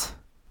moment.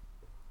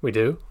 We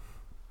do?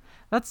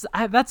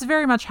 That's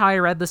very much how I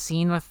read the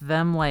scene with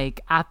them,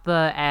 like, at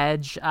the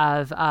edge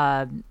of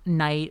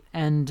night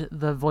and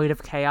the void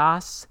of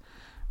chaos,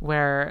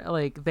 where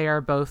like they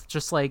are both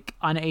just like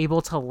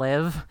unable to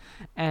live,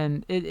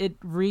 and it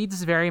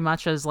reads very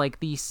much as like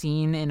the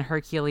scene in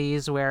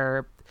Hercules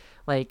where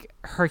like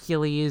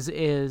Hercules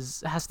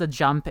has to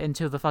jump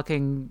into the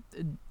fucking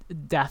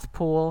death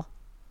pool.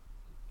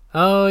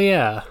 Oh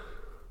yeah.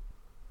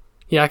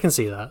 Yeah, I can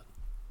see that.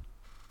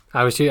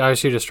 I was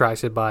too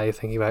distracted by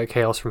thinking about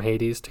Chaos from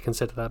Hades to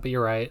consider that, but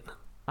you're right.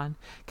 Fun.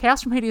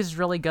 Chaos from Hades is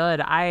really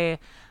good.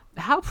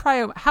 How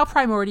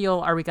primordial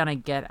are we gonna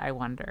get, I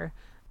wonder?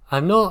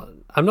 I'm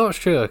not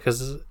sure,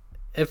 because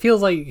it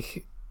feels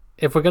like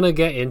if we're gonna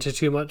get into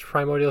too much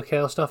primordial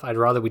chaos stuff, I'd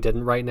rather we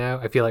didn't right now.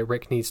 I feel like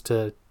Rick needs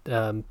to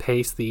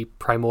pace the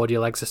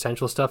primordial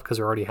existential stuff, because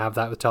we already have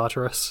that with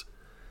Tartarus.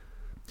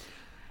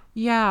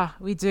 Yeah,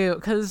 we do,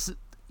 because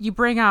we're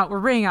bringing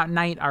out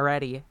night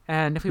already,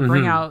 and if we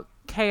bring out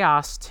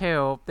chaos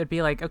too, it'd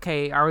be like,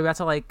 okay, are we about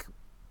to like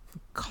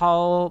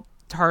call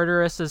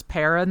Tartarus's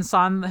parents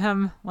on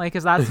him? Like,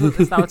 is that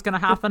what's gonna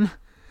happen?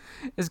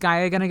 Is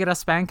Gaia gonna get a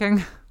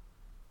spanking?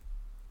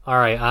 All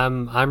right,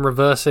 I'm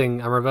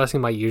reversing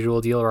my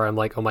usual deal where I'm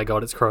like, oh my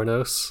god, it's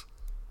Kronos.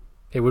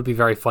 It would be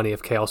very funny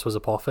if Chaos was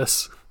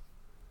Apophis.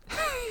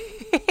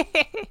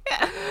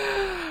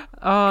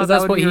 Oh,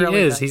 that's what he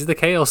really is. good. He's the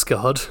Chaos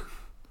God.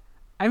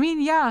 I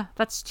mean, yeah,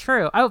 that's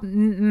true. Oh,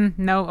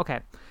 no, okay.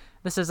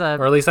 This is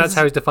or at least that's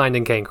how he's defined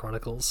in Kane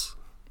Chronicles.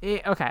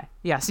 Okay,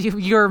 yes,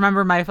 you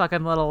remember my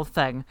fucking little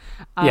thing.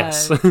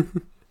 Yes.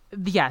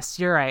 Yes,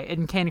 you're right.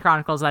 In Kane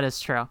Chronicles, that is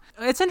true.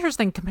 It's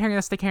interesting comparing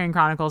this to Kane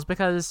Chronicles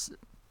because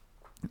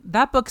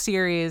that book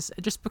series,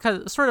 just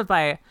because sort of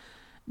by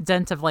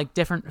dint of like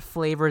different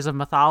flavors of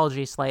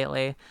mythology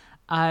slightly,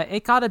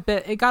 it got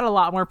a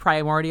lot more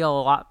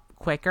primordial a lot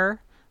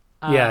quicker.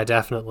 Yeah,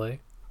 definitely.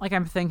 Like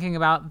I'm thinking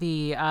about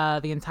the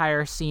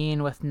entire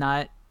scene with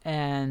Nut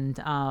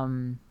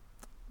and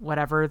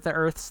whatever the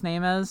Earth's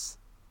name is.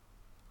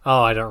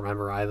 Oh, I don't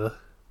remember either.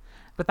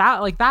 But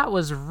that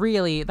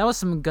was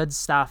some good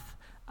stuff.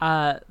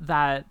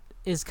 That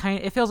is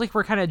it feels like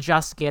we're kind of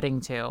just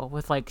getting to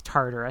with like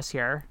Tartarus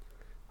here.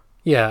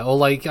 Yeah, or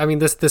like, I mean,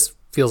 this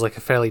feels like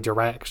a fairly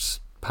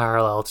direct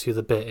parallel to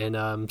the bit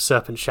in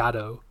Serpent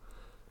Shadow,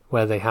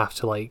 where they have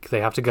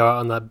to go out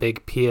on that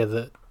big pier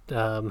that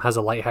has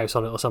a lighthouse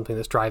on it or something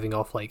that's driving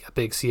off like a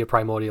big sea of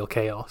primordial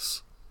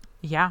chaos.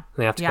 Yeah, and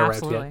they have to go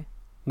absolutely.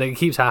 It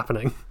keeps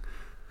happening.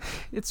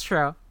 It's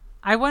true.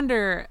 I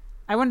wonder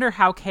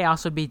how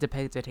chaos would be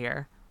depicted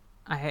here.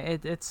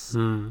 It's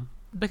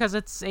because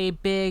it's a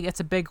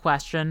big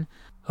question.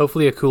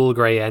 Hopefully a cool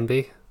gray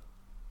Envy.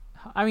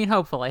 I mean,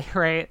 hopefully,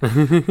 right?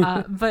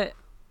 But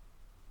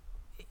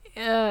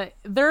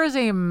there is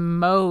a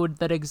mode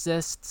that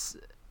exists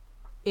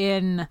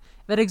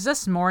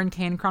more in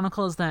Kane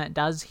Chronicles than it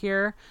does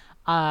here,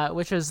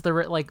 which is the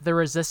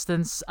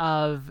resistance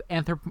of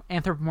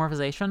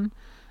anthropomorphization,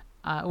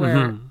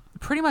 where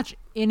pretty much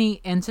any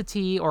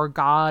entity or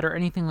god or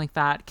anything like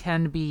that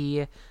can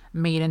be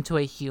made into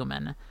a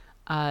human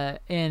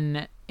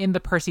in the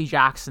Percy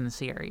Jackson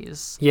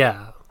series.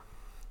 Yeah.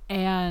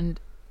 And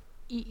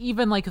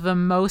even like the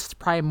most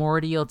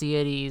primordial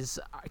deities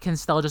can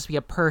still just be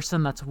a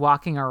person that's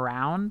walking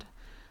around.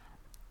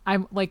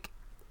 I'm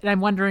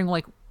wondering,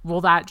 like, will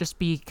that just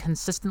be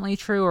consistently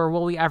true, or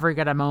will we ever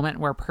get a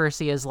moment where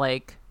Percy is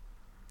like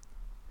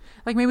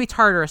maybe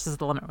Tartarus is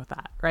the limit with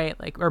that, right?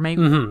 Like, or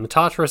maybe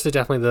Tartarus is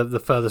definitely the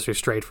furthest we've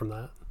strayed from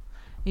that.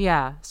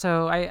 Yeah.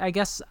 So I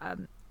guess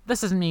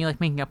this isn't me like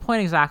making a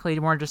point exactly,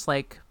 more just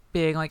like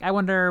being like, I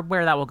wonder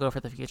where that will go for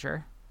the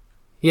future.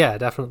 Yeah,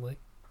 definitely.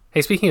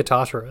 Hey, speaking of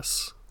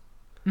Tartarus,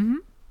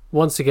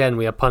 once again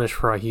we are punished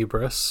for our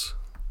hubris.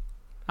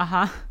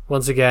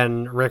 Once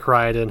again, Rick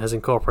Riordan has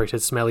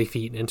incorporated smelly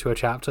feet into a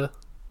chapter.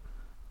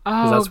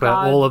 Oh, that's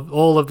God. where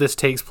all of this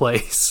takes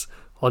place,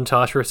 on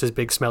Tartarus's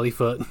big smelly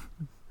foot.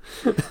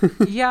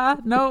 Yeah,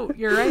 no,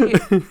 you're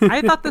right.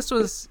 I thought this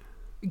was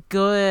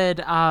good.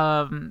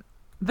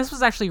 This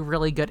was actually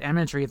really good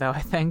imagery, though,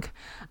 I think.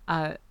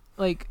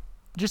 Like,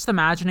 just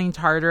imagining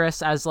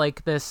Tartarus as,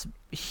 like, this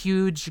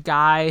huge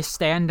guy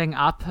standing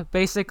up,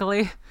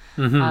 basically.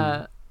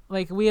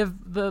 Like, we have...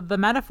 The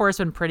metaphor's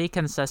been pretty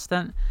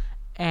consistent,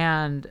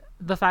 and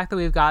the fact that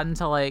we've gotten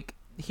to, like,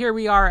 here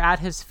we are at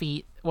his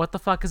feet. What the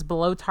fuck is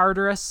below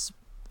Tartarus?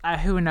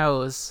 Who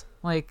knows?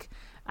 Like,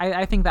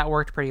 I think that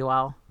worked pretty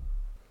well.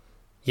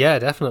 Yeah,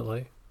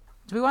 definitely.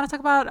 Do we want to talk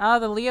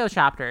about the Leo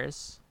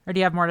chapters? Or do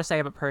you have more to say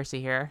about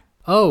Percy here?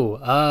 Oh,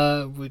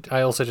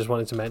 I also just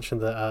wanted to mention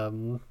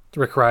that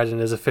Rick Riordan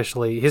is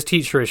officially... His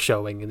teacher is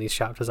showing in these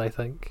chapters, I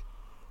think.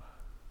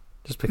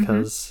 Just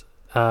because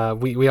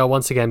we are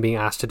once again being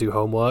asked to do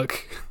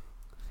homework.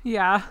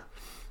 Yeah.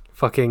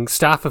 Fucking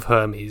Staff of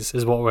Hermes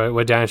is what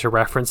we're down to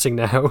referencing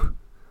now.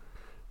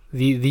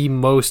 The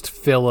most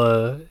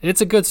filler... It's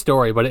a good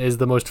story, but it is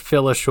the most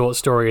filler short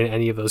story in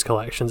any of those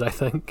collections, I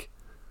think.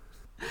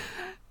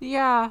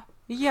 Yeah.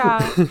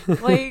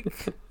 Like...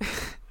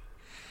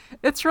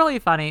 It's really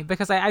funny,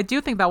 because I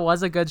do think that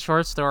was a good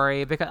short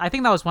story, because I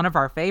think that was one of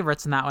our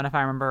favorites in that one, if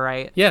I remember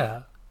right.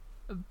 Yeah.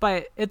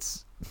 But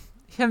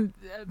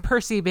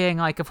Percy being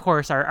like, of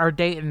course, our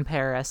date in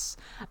Paris,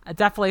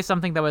 definitely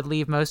something that would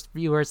leave most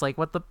viewers like,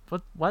 what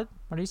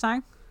are you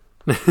saying?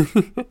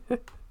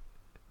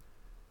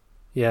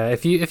 Yeah,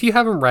 if you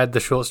haven't read the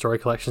short story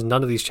collections,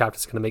 none of these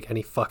chapters are going to make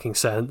any fucking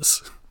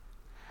sense.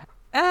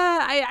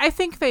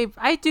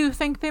 I do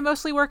think they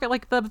mostly work at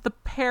like the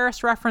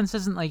Paris reference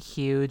isn't like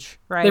huge,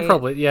 right? They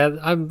probably, yeah,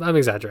 I'm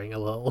exaggerating a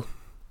little.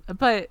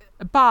 But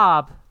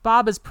Bob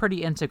is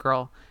pretty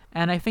integral,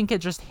 and I think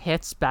it just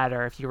hits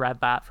better if you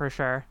read that for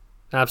sure.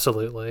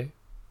 Absolutely.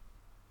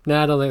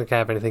 No, I don't think I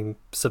have anything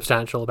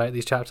substantial about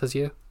these chapters.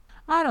 You?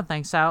 I don't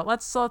think so.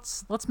 Let's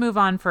move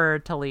on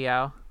to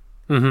Leo.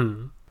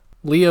 Mm-hmm.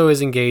 Leo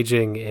is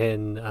engaging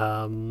in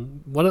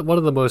one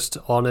of the most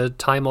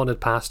time-honored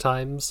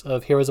pastimes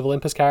of Heroes of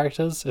Olympus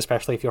characters,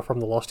 especially if you're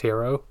from the Lost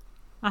Hero.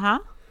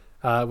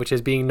 Which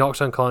is being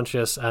knocked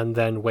unconscious and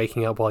then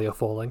waking up while you're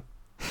falling.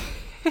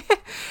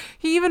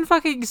 He even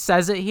fucking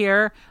says it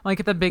here, like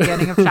at the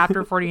beginning of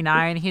chapter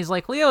 49. He's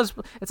like, Leo's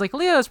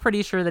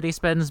pretty sure that he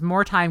spends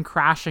more time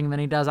crashing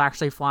than he does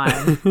actually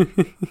flying.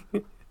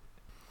 He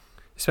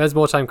spends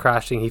more time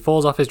crashing. He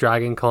falls off his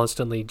dragon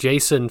constantly.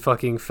 Jason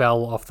fucking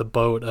fell off the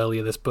boat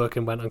earlier this book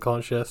and went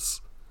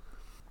unconscious.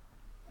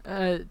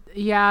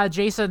 Yeah,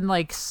 Jason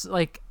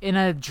like in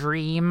a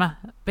dream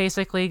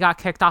basically got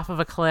kicked off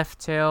of a cliff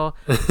too.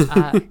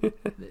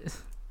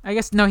 I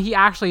guess no, he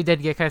actually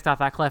did get kicked off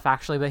that cliff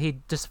actually, but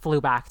he just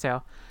flew back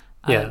too.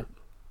 Yeah.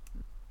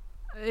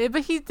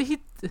 But he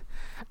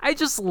I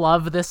just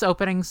love this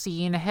opening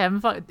scene.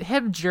 Him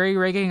jury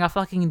rigging a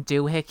fucking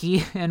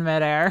doohickey in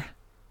midair.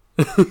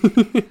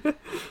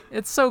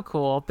 It's so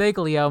cool. Big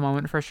Leo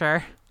moment for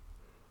sure.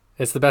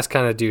 It's the best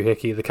kind of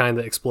doohickey, the kind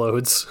that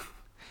explodes.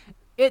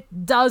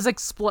 It does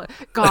explode.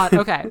 God,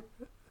 okay.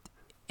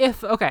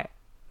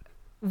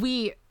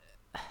 We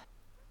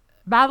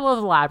Battle of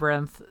the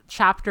Labyrinth,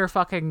 chapter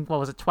fucking, what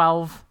was it,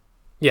 12?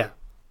 Yeah.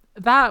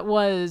 That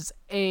was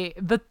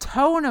the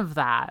tone of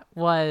that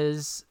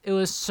was, it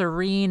was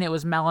serene, it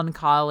was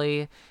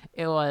melancholy,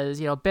 it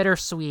was,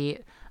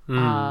 bittersweet,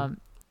 it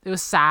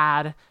was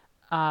sad,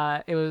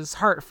 it was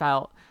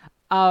heartfelt.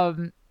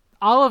 All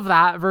of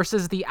that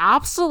versus the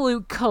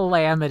absolute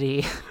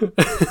calamity.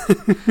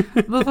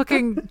 The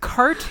fucking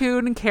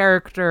cartoon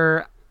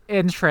character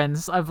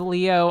entrance of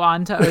Leo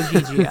onto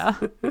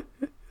Ogygia.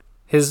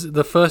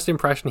 The first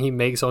impression he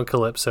makes on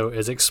Calypso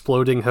is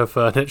exploding her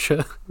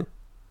furniture.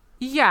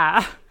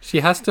 Yeah.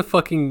 She has to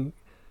fucking...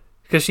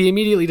 Because she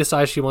immediately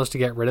decides she wants to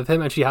get rid of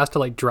him, and she has to,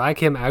 like, drag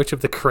him out of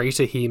the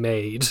crater he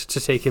made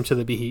to take him to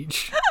the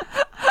beach.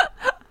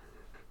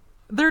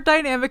 Their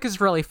dynamic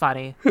is really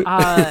funny.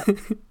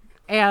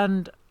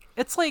 And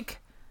it's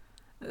like...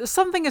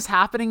 Something is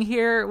happening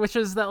here, which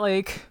is that,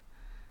 like...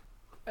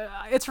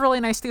 it's really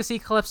nice to see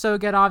Calypso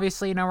again,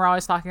 obviously. We're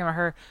always talking about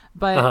her.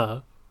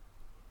 But...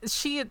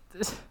 She's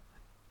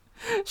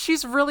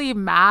really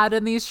mad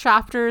in these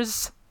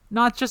chapters,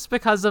 not just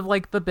because of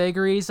like the big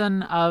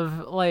reason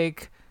of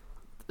like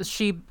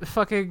she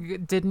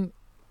fucking didn't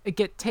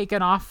get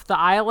taken off the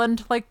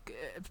island like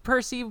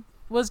Percy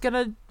was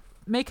gonna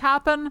make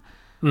happen,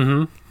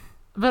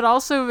 but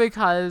also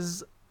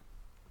because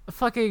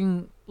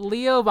fucking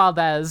Leo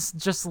Valdez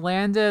just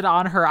landed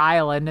on her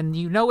island, and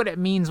you know what it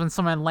means when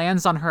someone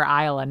lands on her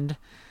island.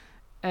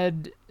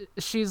 And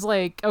she's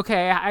like,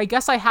 okay, I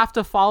guess I have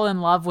to fall in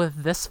love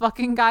with this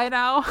fucking guy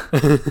now.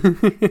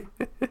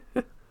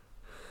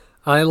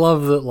 I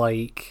love that,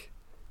 like,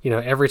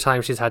 every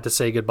time she's had to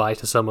say goodbye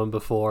to someone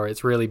before,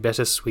 it's really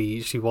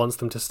bittersweet. She wants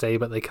them to stay,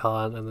 but they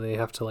can't, and they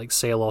have to, like,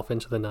 sail off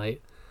into the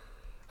night.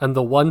 And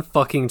the one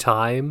fucking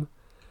time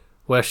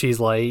where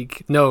she's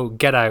like, no,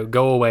 get out,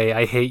 go away,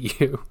 I hate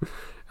you.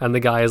 And the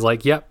guy is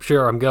like, yep,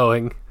 sure, I'm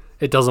going.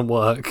 It doesn't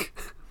work.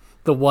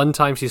 The one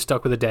time she's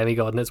stuck with a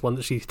demigod, and it's one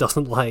that she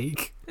doesn't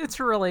like.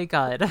 It's really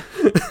good.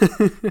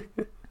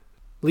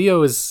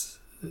 Leo is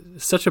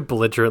such a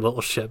belligerent little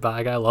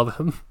shitbag. I love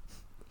him.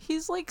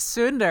 He's like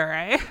Tsundere,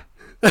 right?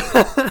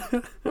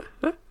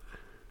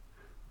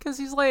 Because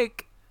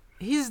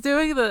he's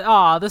doing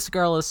this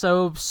girl is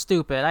so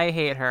stupid. I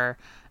hate her.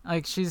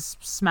 Like, she's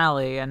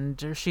smelly,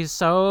 and she's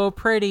so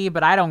pretty,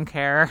 but I don't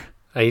care.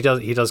 He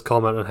does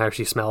comment on how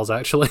she smells,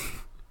 actually.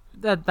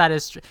 That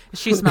is true.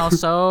 She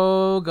smells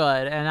so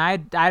good, and I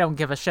don't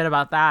give a shit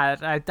about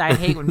that. I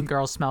hate when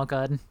girls smell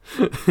good.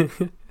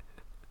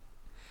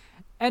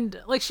 And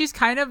like she's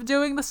kind of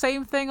doing the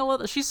same thing a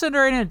little. She's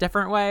Tsundere in a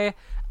different way,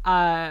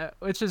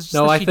 which is just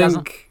no. I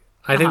think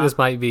this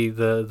might be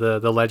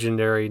the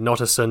legendary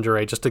not a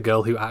Tsundere, just a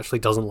girl who actually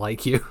doesn't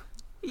like you.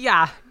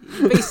 Yeah,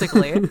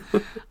 basically.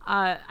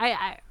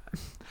 I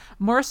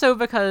more so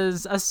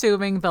because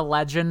assuming the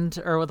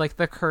legend or like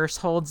the curse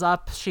holds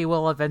up, she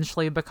will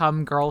eventually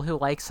become girl who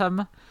likes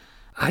him.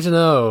 I don't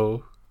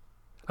know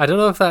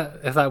if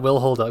that will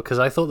hold up, because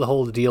I thought the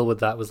whole deal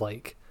with that was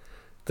like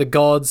the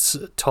gods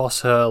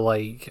toss her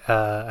like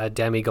a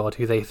demigod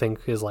who they think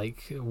is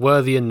like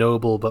worthy and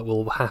noble but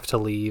will have to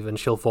leave and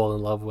she'll fall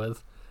in love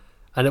with.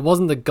 And it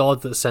wasn't the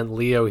god that sent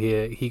Leo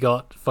here. He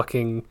got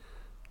fucking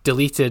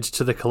deleted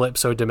to the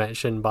Calypso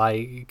dimension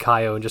by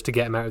Chion just to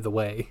get him out of the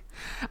way.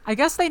 I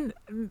guess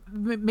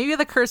maybe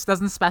the curse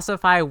doesn't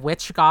specify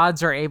which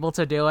gods are able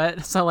to do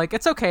it, so like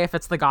it's okay if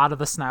it's the god of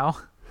the snow.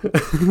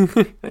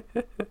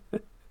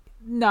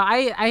 No,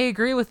 I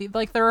agree with you.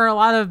 Like, there are a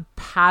lot of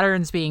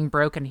patterns being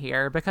broken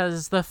here,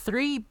 because the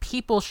three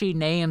people she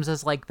names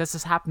as like this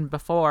has happened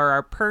before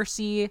are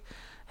Percy,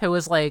 who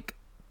was like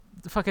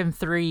fucking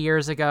 3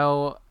 years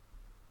ago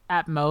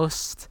at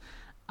most.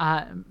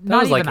 That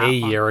was like a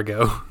year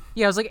ago.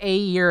 Yeah, it was like a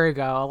year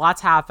ago. A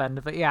lot's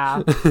happened, but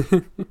yeah.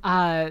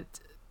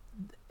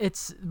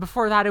 It's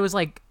before that. It was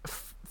like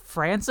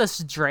Francis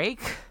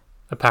Drake,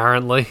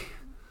 apparently,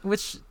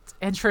 which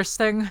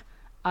interesting.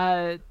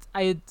 I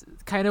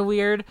kind of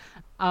weird.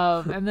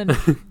 And then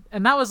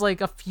and that was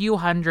like a few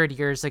hundred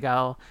years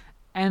ago,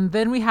 and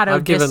then we had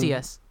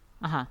Odysseus.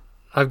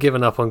 I've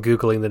given up on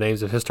Googling the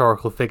names of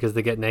historical figures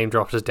that get name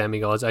dropped as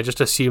demigods. I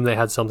just assume they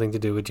had something to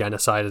do with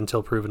genocide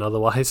until proven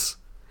otherwise.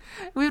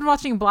 We've been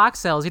watching Black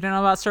Sails. You don't know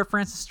about Sir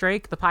Francis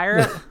Drake, the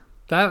pirate?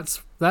 That's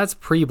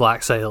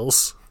pre-Black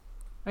Sails.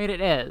 I mean, it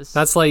is.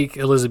 That's like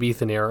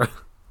Elizabethan era.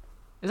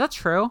 Is that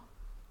true?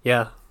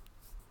 Yeah.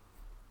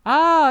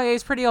 Oh, yeah,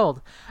 he's pretty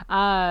old.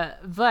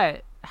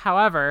 But,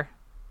 however,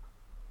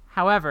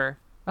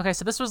 okay,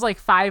 so this was like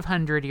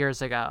 500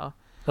 years ago.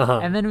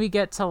 And then we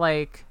get to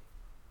like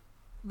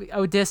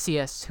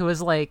Odysseus, who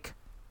was like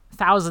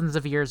thousands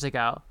of years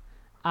ago.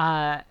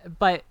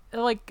 But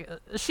like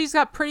she's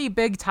got pretty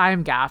big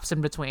time gaps in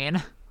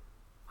between.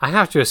 I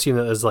have to assume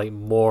that there's like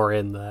more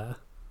in there.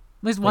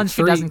 At least one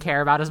she doesn't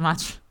care about as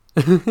much.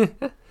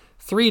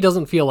 3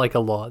 doesn't feel like a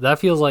lot. That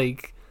feels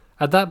like,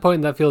 at that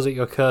point, that feels like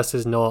your curse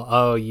is not,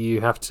 oh,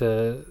 you have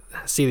to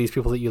see these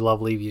people that you love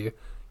leave you.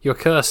 Your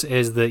curse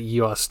is that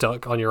you are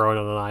stuck on your own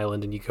on an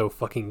island and you go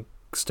fucking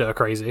stir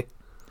crazy.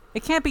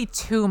 It can't be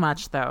too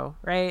much, though,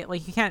 right?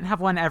 Like, you can't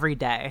have one every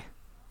day.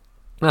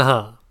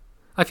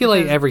 I feel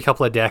like every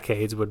couple of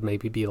decades would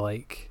maybe be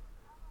like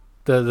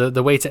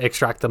the way to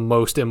extract the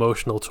most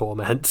emotional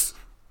torment.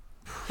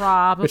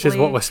 Probably. Which is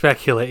what we're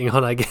speculating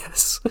on, I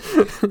guess.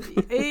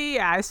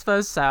 Yeah, I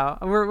suppose so.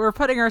 We're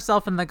putting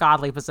ourselves in the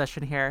godly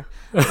position here.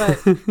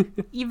 But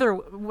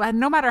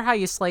no matter how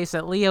you slice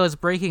it, Leo is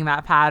breaking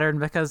that pattern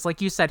because,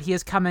 like you said, he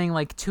is coming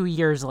like 2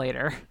 years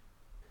later.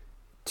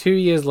 2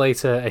 years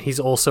later, and he's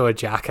also a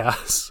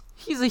jackass.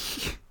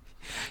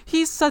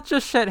 He's such a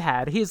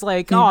shithead. He's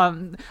like,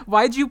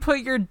 why'd you put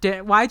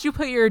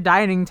your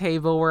dining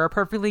table where a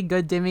perfectly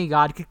good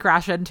demigod could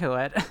crash into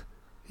it?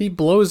 He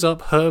blows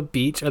up her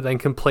beach and then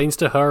complains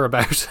to her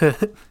about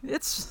it.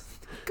 It's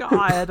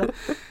God.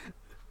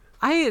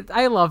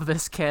 I love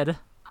this kid.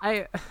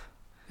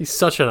 He's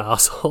such an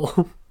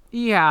asshole.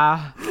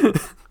 Yeah.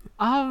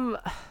 I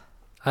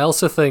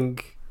also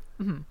think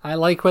I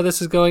like where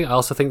this is going. I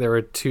also think there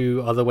are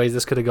 2 other ways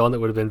this could have gone that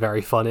would have been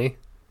very funny.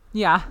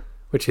 Yeah.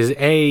 Which is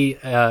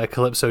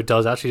Calypso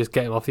does actually just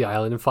get him off the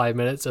island in 5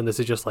 minutes, and this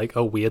is just like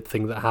a weird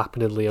thing that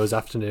happened in Leo's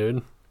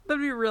afternoon.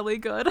 That'd be really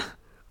good.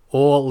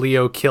 Or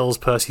Leo kills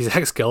Percy's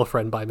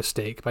ex-girlfriend by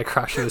mistake by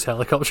crashing his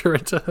helicopter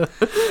into her.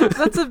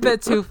 That's a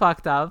bit too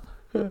fucked up.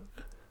 I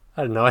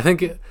don't know. I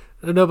think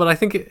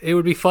it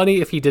would be funny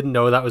if he didn't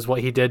know that was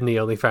what he did, and he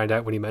only found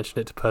out when he mentioned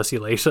it to Percy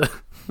later.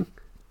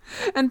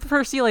 And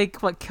Percy,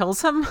 like, what,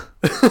 kills him?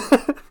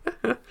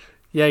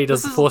 Yeah, he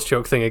does the force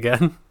choke thing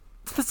again.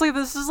 This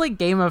is like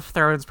Game of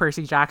Thrones,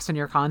 Percy Jackson,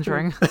 you're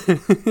conjuring.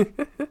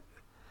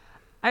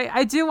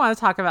 I do want to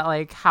talk about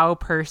like how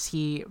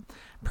Percy's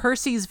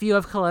view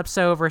of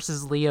Calypso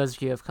versus Leo's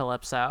view of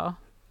Calypso.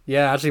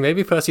 Yeah, actually,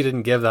 maybe Percy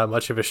didn't give that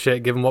much of a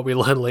shit, given what we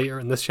learn later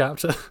in this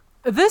chapter.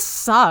 This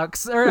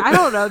sucks. Or I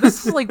don't know.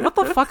 This is like, what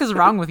the fuck is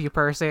wrong with you,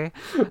 Percy?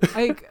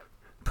 Like,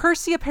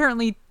 Percy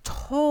apparently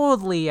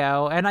told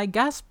Leo, and I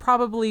guess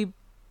probably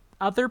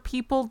other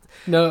people.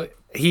 No,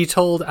 he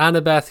told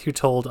Annabeth, who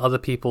told other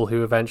people,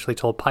 who eventually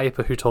told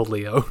Piper, who told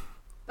Leo.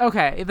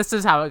 Okay, this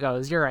is how it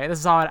goes. You're right. This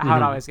is how it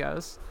always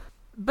goes.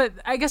 But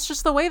I guess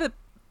just the way that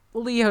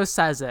Leo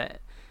says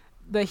it,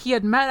 that he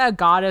had met a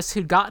goddess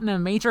who'd gotten a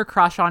major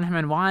crush on him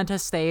and wanted to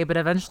stay, but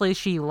eventually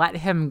she let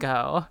him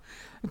go.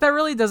 That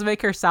really does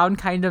make her sound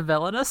kind of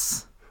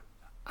villainous.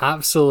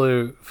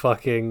 Absolute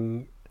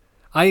fucking...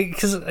 I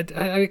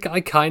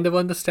kind of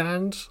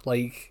understand,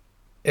 like,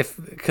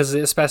 because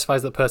it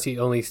specifies that Percy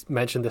only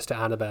mentioned this to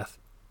Annabeth,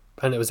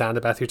 and it was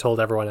Annabeth who told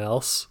everyone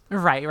else.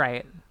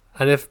 Right.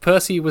 And if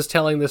Percy was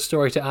telling this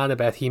story to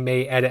Annabeth, he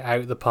may edit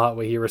out the part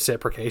where he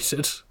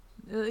reciprocated.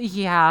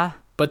 Yeah.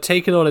 But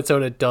taken on its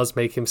own, it does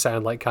make him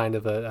sound like kind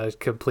of a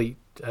complete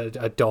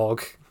a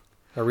dog,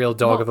 a real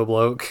dog of a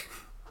bloke.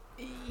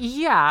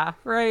 Yeah,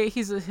 right.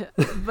 He's a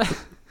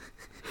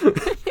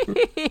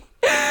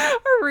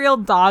real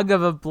dog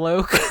of a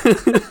bloke.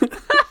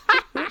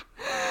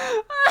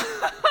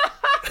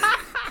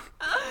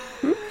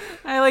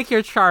 I like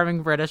your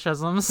charming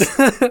Britishisms.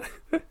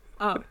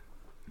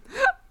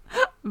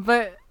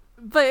 But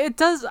it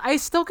does. I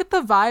still get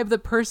the vibe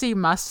that Percy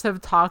must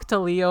have talked to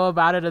Leo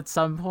about it at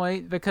some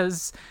point,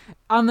 because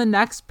on the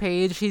next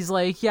page he's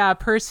like, "Yeah,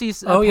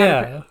 Percy's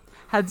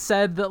had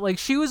said that like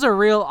she was a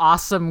real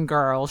awesome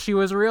girl. She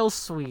was real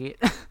sweet.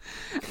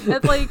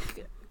 And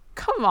like,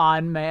 come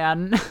on,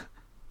 man.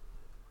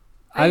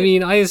 I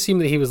mean, I assume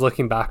that he was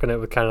looking back on it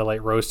with kind of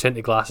like rose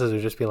tinted glasses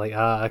and just being like,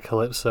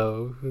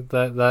 Calypso,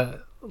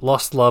 that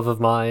lost love of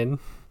mine.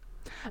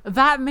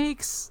 That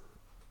makes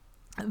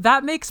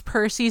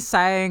Percy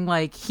saying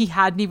like he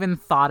hadn't even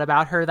thought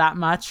about her that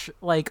much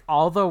like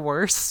all the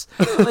worse.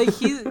 Like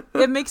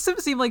it makes him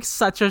seem like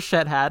such a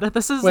shithead.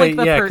 This is Wait,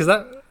 like yeah,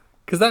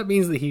 because that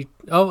means that he.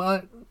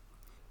 Because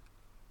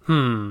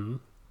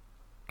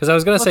I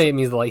was gonna say it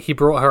means that like he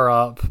brought her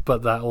up,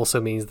 but that also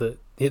means that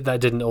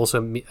that didn't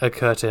also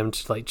occur to him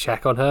to like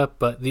check on her.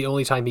 But the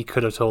only time he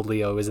could have told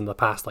Leo is in the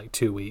past like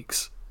 2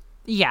 weeks.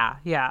 Yeah.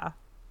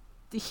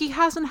 He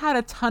hasn't had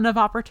a ton of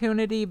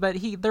opportunity, but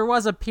there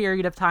was a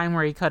period of time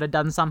where he could have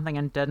done something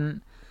and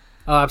didn't.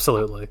 Oh,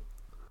 absolutely.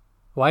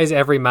 Why is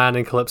every man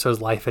in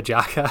Calypso's life a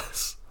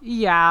jackass?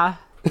 Yeah.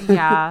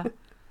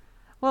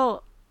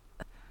 Well,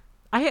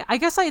 I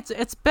guess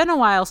it's been a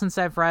while since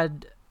I've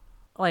read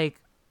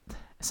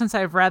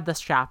this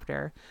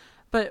chapter.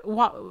 But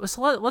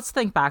let's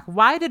think back.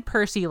 Why did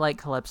Percy like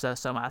Calypso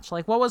so much?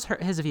 Like, what was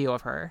his view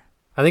of her?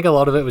 I think a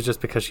lot of it was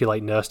just because she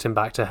like nursed him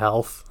back to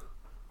health.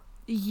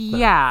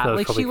 Yeah, that was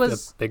like probably she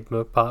was a big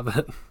part of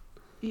it.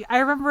 I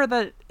remember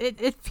that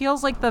it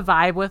feels like the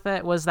vibe with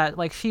it was that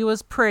like she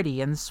was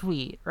pretty and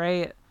sweet,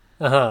 right?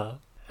 And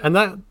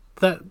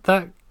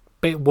that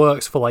bit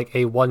works for like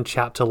a 1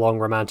 chapter long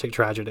romantic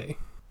tragedy.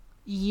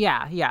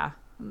 Yeah.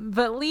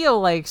 But Leo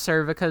likes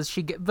her because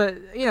but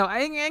you know,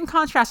 in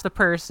contrast to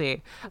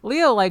Percy,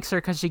 Leo likes her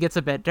because she gets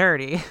a bit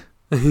dirty.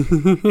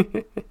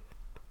 It's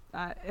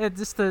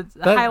just to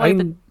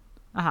highlight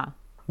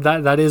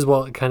that is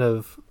what kind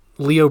of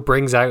Leo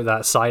brings out,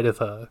 that side of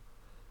her.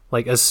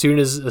 Like as soon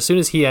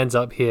as he ends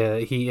up here,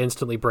 he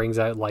instantly brings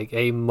out like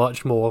a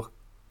much more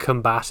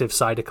combative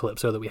side of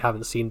Calypso that we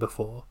haven't seen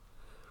before,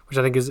 which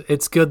I think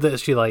it's good that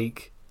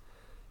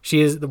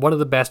she is one of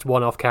the best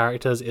one-off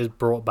characters, is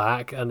brought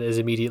back and is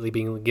immediately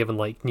being given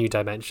like new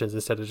dimensions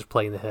instead of just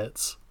playing the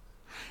hits.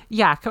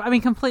 Yeah, I mean,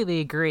 completely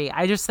agree.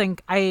 I just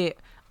think I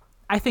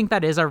think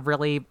that's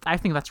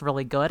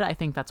really good. I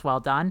think that's well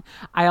done.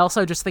 I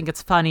also just think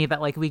it's funny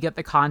that like we get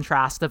the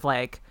contrast of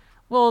like,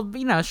 well,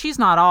 you know, she's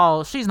not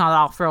all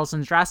frills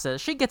and dresses.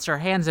 She gets her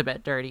hands a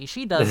bit dirty.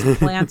 She does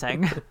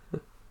planting.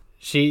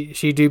 She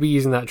do be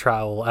using that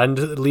trowel,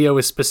 and Leo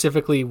is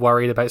specifically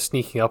worried about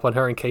sneaking up on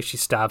her in case she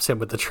stabs him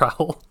with the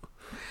trowel.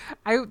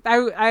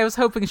 I was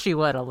hoping she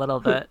would a little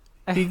bit.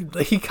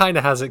 He kind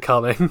of has it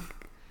coming.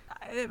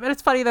 But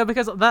it's funny though,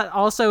 because that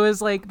also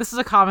is like, this is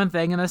a common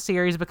thing in this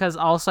series, because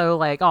also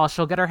like, oh,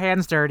 she'll get her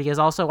hands dirty is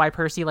also why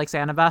Percy likes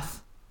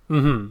Annabeth.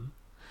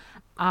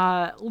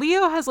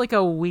 Leo has like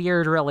a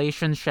weird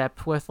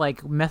relationship with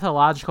like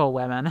mythological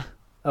women.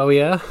 Oh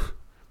yeah?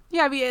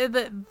 Yeah, I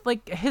mean,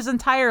 like his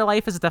entire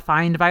life is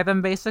defined by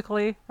them,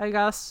 basically, I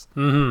guess.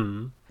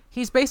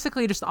 He's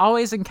basically just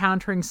always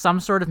encountering some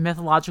sort of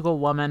mythological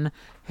woman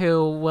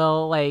who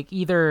will like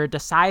either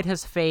decide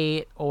his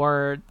fate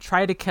or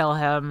try to kill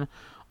him,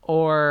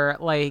 or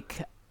I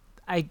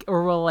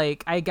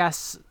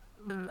guess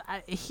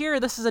here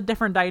this is a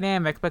different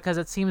dynamic because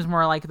it seems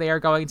more like they are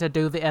going to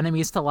do the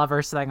enemies to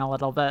lovers thing a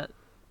little bit.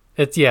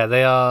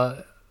 They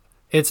are.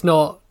 It's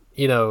not,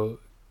 you know,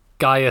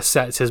 Gaia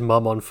sets his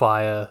mum on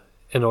fire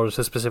in order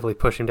to specifically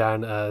push him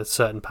down a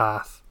certain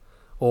path,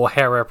 or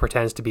Hera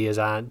pretends to be his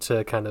aunt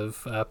to kind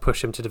of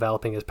push him to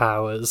developing his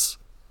powers.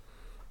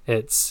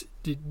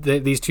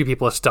 These two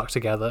people are stuck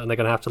together and they're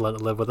going to have to learn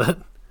to live with it.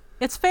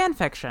 It's fan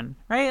fiction,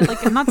 right?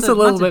 Like, not it's to, a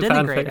little not to bit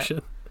fan denigrate fiction.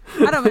 It.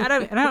 I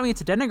don't mean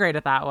to denigrate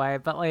it that way,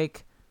 but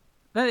like,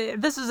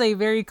 this is a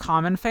very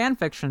common fan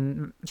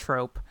fiction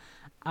trope,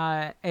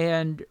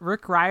 and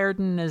Rick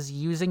Riordan is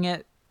using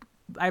it.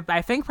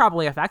 I think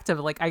probably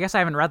effectively. Like, I guess I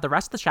haven't read the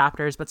rest of the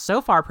chapters, but so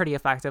far pretty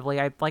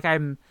effectively. I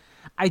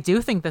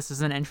do think this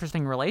is an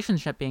interesting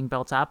relationship being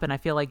built up, and I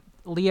feel like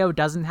Leo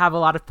doesn't have a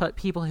lot of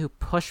people who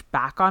push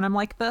back on him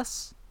like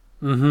this.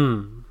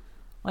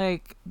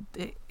 Like,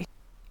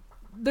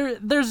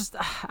 there's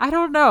I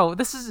don't know.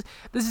 This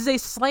is a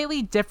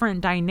slightly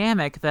different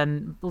dynamic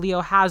than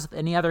Leo has with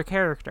any other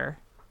character.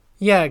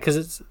 Yeah,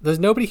 because there's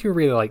nobody who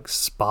really like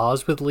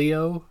spars with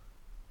Leo.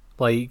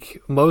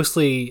 Like,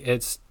 mostly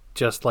it's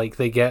just like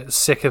they get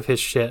sick of his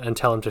shit and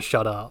tell him to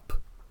shut up.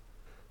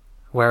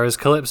 Whereas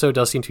Calypso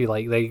does seem to be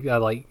like they are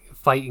like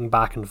fighting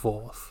back and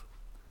forth.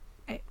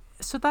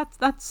 So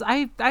that's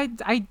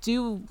I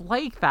do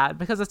like that,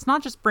 because it's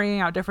not just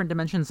bringing out different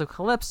dimensions of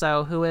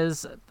Calypso, who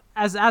is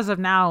as of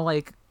now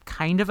like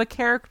kind of a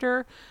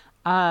character,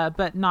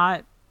 but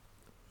not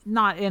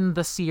in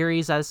the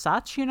series as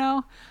such, you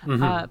know.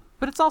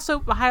 But it's also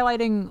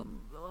highlighting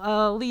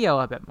Leo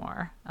a bit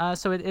more.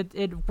 So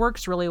it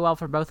works really well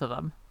for both of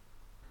them.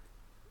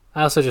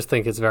 I also just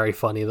think it's very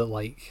funny that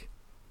like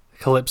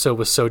Calypso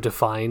was so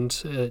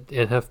defined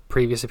in her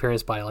previous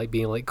appearance by like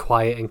being like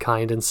quiet and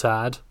kind and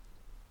sad.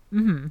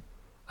 And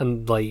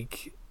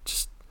like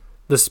just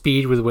the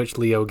speed with which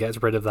Leo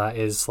gets rid of that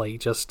is like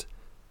just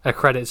a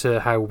credit to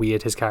how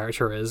weird his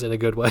character is in a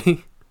good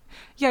way.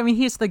 Yeah, I mean,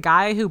 he's the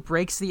guy who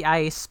breaks the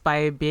ice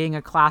by being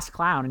a class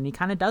clown, and he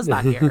kind of does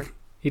that here.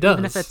 He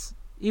does.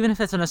 Even if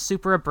it's in a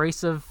super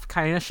abrasive,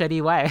 kind of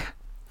shitty way.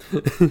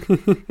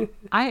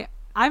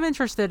 I'm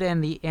interested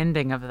in the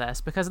ending of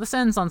this, because this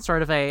ends on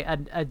sort of a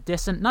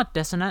not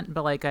dissonant,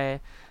 but like a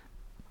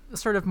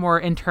sort of more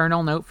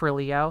internal note for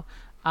Leo,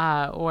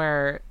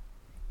 where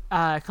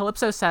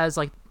Calypso says,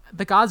 like,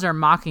 the gods are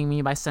mocking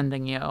me by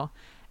sending you.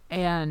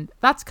 And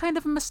that's kind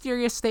of a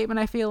mysterious statement,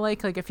 I feel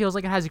like. Like, it feels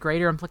like it has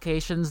greater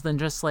implications than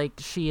just, like,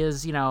 she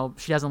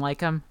doesn't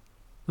like him.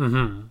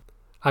 Mm-hmm.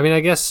 I mean,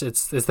 I guess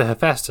it's the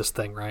Hephaestus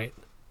thing, right?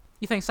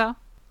 You think so?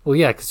 Well,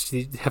 yeah, because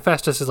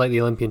Hephaestus is, like,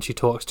 the Olympian she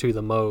talks to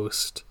the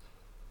most.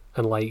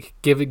 And, like,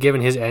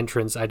 given his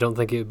entrance, I don't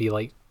think it would be,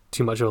 like,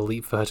 too much of a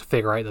leap for her to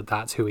figure out that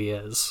that's who he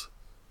is.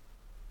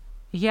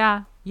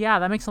 Yeah,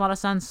 that makes a lot of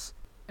sense.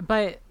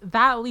 But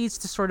that leads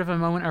to sort of a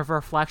moment of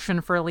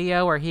reflection for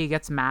Leo where he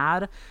gets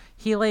mad.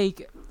 He,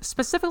 like,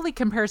 specifically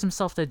compares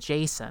himself to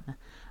Jason.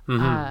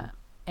 Mm-hmm.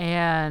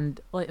 And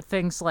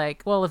things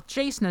like, well, if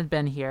Jason had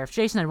been here, if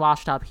Jason had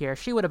washed up here,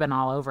 she would have been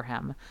all over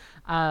him.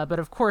 But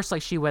of course,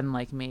 like, she wouldn't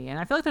like me. And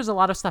I feel like there's a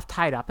lot of stuff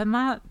tied up in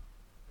that.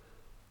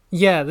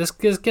 Yeah, this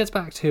gets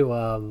back to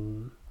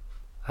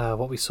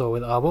what we saw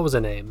with what was her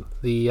name?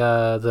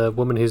 The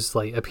woman whose,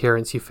 like,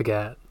 appearance you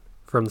forget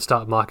from the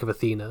start of Mark of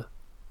Athena.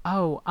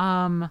 Oh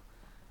man.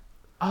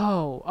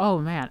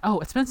 Oh,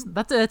 it's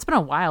been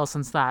a while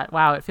since that.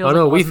 Wow, it feels. Oh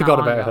no, like we forgot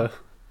about her.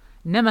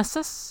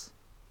 Nemesis.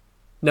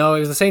 No, it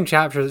was the same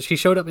chapter. She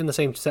showed up in the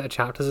same set of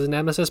chapters as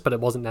Nemesis, but it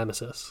wasn't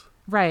Nemesis.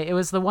 Right, it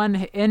was the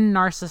one in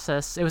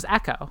Narcissus. It was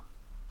Echo.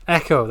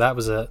 Echo, that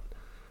was it.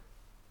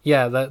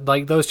 Yeah, that,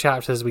 like, those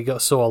chapters,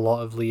 saw a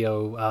lot of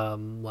Leo.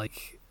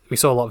 We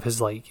saw a lot of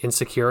his, like,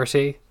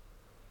 insecurity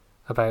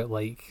about,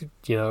 like,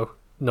 you know,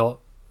 not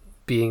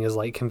being as,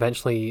 like,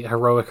 conventionally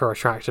heroic or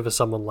attractive as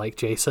someone like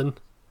Jason.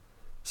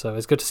 So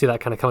it's good to see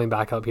that kind of coming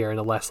back up here in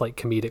a less, like,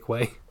 comedic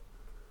way.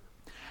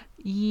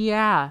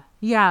 Yeah,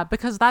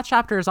 because that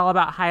chapter is all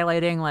about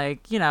highlighting,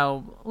 like, you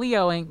know,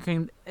 Leo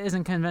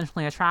isn't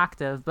conventionally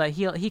attractive, but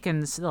he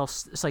can still,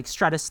 like,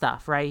 strut his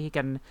stuff, right? He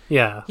can,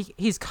 yeah,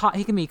 he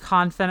can be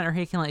confident, or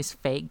he can, like,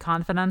 fake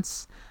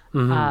confidence,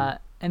 mm-hmm.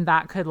 And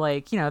that could,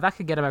 like, you know, that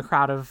could get him a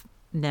crowd of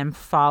nymph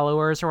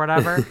followers or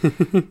whatever.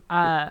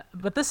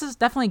 But this is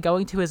definitely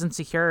going to his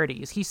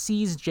insecurities. He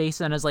sees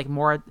Jason as, like,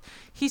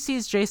 he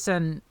sees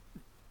Jason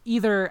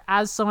either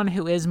as someone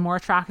who is more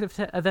attractive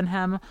than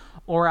him,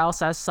 or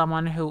else as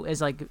someone who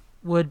is, like,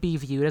 would be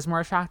viewed as more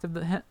attractive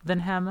than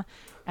him.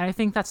 And I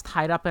think that's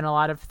tied up in a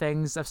lot of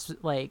things of,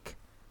 like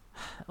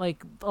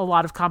a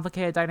lot of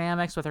complicated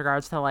dynamics with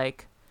regards to,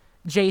 like,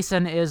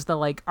 Jason is the,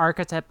 like,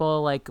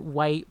 archetypal, like,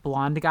 white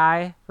blonde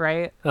guy,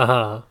 right?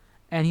 Uh-huh.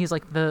 And he's,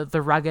 like,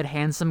 the rugged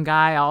handsome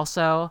guy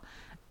also.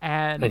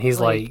 And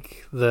he's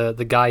like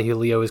the guy who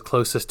Leo is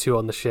closest to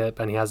on the ship,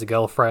 and he has a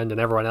girlfriend,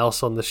 and everyone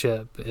else on the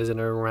ship is in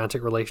a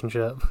romantic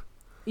relationship.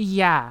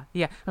 Yeah.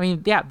 I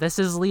mean, yeah, this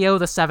is Leo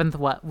the seventh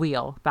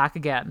wheel back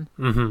again.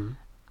 Mm-hmm.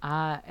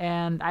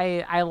 And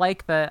I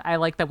like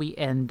that we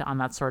end on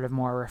that sort of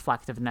more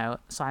reflective note.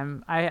 So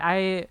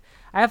I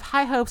have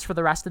high hopes for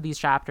the rest of these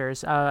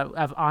chapters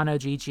of Anno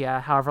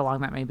Gigia, however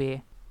long that may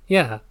be.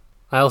 Yeah.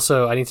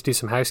 I need to do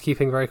some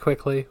housekeeping very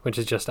quickly, which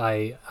is just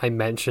I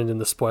mentioned in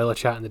the spoiler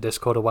chat in the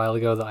Discord a while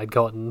ago that I'd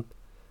gotten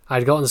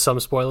some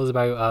spoilers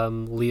about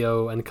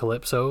Leo and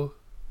Calypso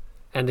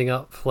ending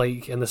up,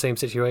 like, in the same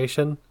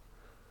situation.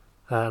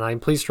 And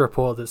I'm pleased to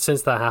report that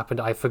since that happened,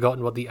 I've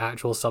forgotten what the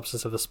actual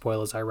substance of the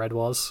spoilers I read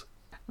was.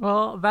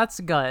 Well, that's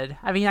good.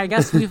 I mean, I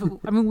guess we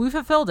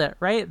fulfilled it,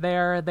 right?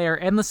 They're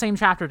in the same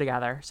chapter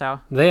together, so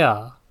they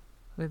are.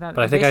 But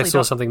I think I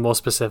saw something more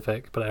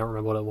specific, but I don't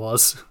remember what it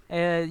was.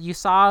 You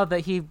saw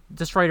that he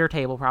destroyed her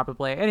table,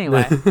 probably.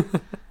 Anyway,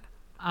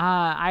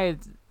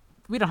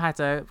 we don't have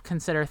to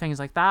consider things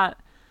like that.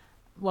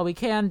 What we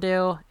can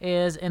do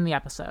is in the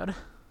episode.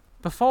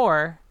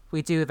 Before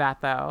we do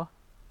that, though,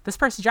 this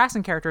Percy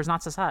Jackson character is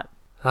not so set.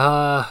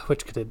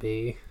 Which could it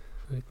be?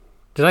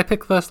 Did I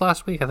pick first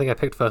last week? I think I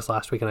picked first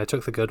last week, and I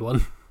took the good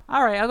one.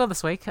 All right, I'll go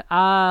this week.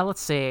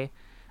 Let's see.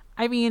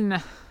 I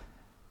mean,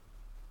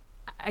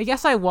 I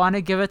guess I want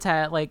to give it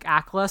to, like,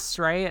 Aklis,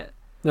 right?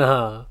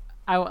 Uh-huh.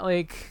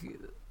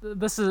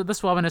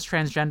 This woman is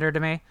transgender to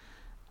me.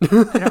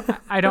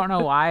 I don't know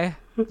why.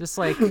 Just,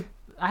 like,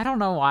 I don't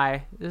know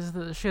why.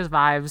 She has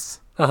vibes.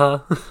 Uh-huh.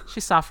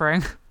 She's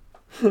suffering.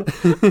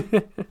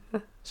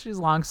 She's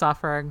long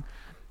suffering.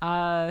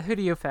 Who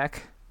do you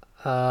pick?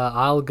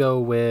 I'll go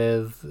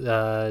with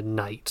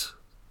Knight.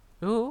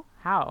 Ooh,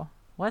 how?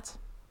 What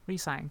are you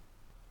saying?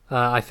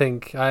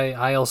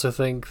 I also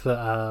think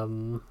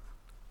that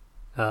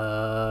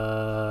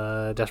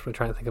desperately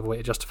trying to think of a way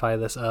to justify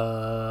this. You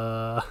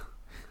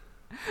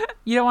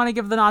don't want to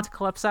give the nod to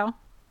Calypso?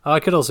 Oh, I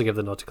could also give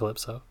the nod to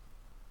Calypso.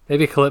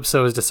 Maybe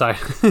Calypso has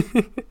decided.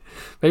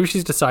 Maybe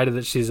she's decided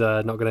that she's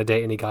not going to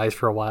date any guys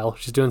for a while.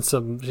 She's doing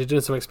some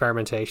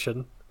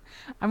experimentation.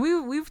 And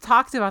we've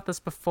talked about this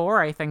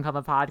before, I think, on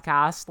the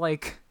podcast.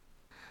 Like,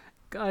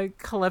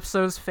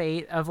 Calypso's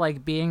fate of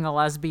like being a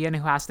lesbian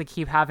who has to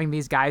keep having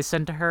these guys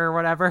sent to her or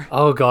whatever?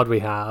 Oh God, we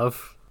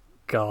have.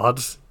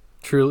 God,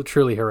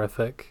 truly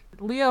horrific.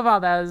 Leo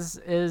Valdez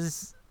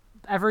is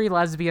every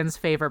lesbian's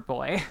favorite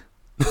boy.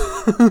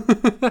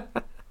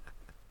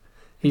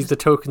 He's the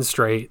token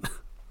straight.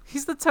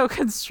 He's the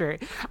token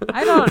straight.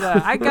 I don't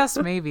know. I guess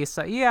maybe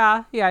so.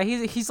 Yeah.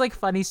 He's like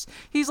funny.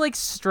 He's like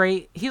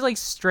straight. He's like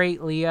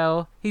straight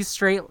Leo. He's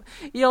straight.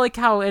 You know, like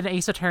how in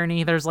Ace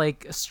Attorney there's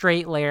like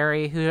straight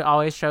Larry who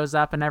always shows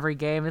up in every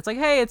game. It's like,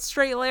 hey, it's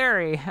straight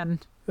Larry,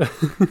 and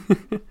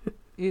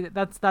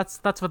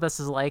that's what this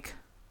is like.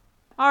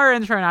 Our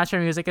intro and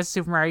outro music is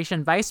Super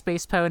Mario by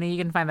Space Pony. You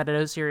can find that at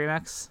OC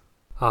Remix.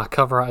 Our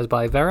cover art is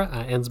by Vera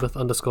at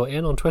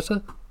Innsmouth_in on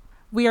Twitter.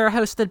 We are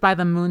hosted by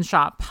the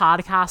Moonshot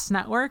Podcast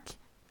Network.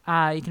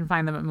 You can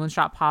find them at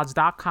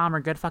moonshotpods.com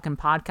or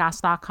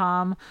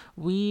goodfuckingpodcast.com.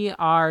 We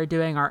are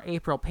doing our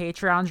April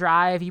Patreon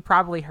drive. You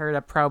probably heard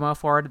a promo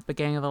for it at the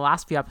beginning of the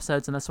last few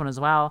episodes and this one as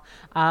well.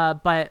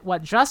 But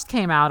what just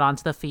came out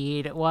onto the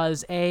feed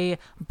was a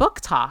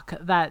book talk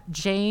that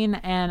Jane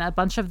and a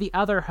bunch of the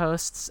other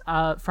hosts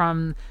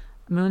from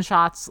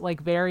Moonshot's like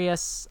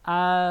various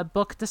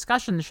book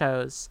discussion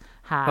shows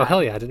had. Oh,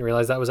 hell yeah. I didn't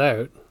realize that was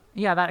out.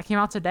 Yeah, that came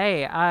out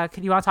today.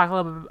 Could you want to talk a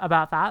little bit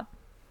about that?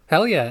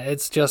 Hell yeah.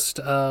 It's just,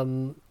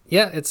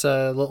 it's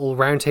a little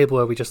round table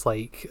where we just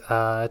like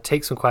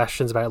take some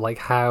questions about like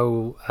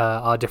how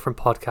our different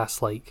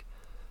podcasts like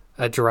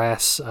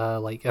address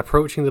like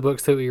approaching the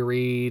books that we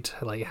read,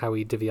 like how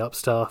we divvy up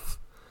stuff,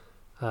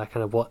 kind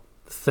of what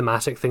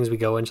thematic things we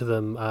go into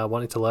them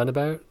wanting to learn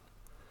about.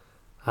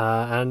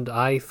 And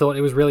I thought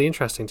it was really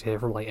interesting to hear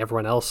from like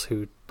everyone else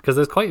because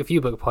there's quite a few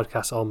book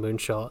podcasts on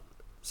Moonshot.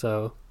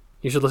 So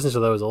you should listen to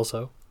those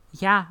also.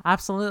 Yeah,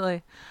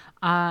 absolutely.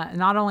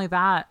 Not only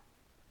that,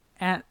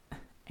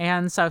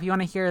 and so if you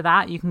want to hear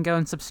that, you can go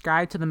and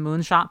subscribe to the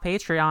Moonshot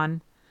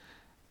Patreon.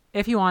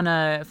 If you want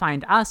to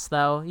find us,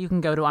 though, you can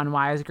go to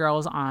Unwise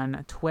Girls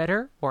on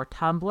Twitter or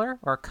Tumblr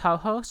or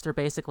co-host or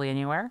basically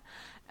anywhere.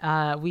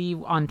 We,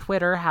 on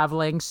Twitter, have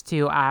links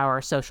to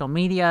our social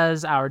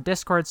medias, our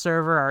Discord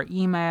server, our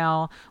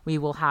email. We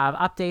will have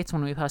updates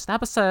when we post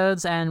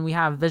episodes, and we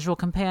have visual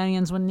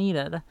companions when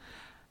needed.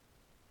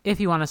 If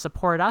you want to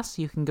support us,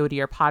 you can go to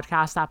your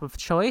podcast app of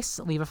choice,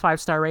 leave a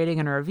 5-star rating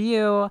and a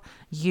review.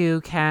 You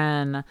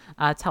can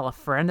tell a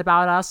friend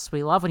about us.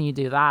 We love when you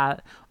do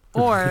that.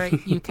 Or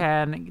you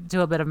can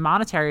do a bit of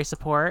monetary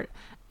support.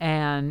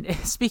 And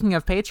speaking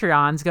of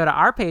Patreons, go to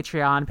our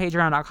Patreon,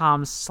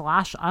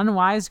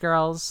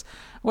 patreon.com/unwisegirls,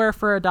 where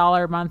for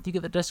 $1 a month, you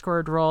get the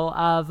Discord role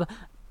of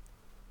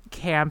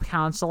Camp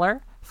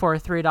Counselor. For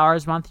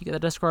 $3 a month, you get the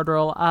Discord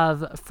role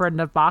of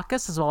Friend of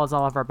Bacchus, as well as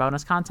all of our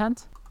bonus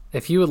content.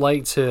 If you would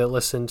like to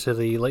listen to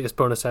the latest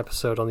bonus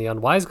episode on the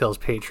Unwise Girls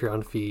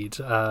Patreon feed,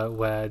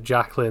 where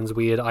Jacqueline's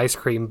weird ice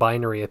cream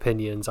binary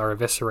opinions are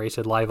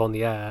eviscerated live on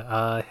the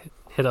air,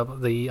 hit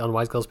up the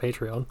Unwise Girls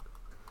Patreon.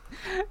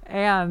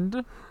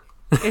 And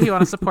if you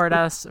want to support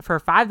us for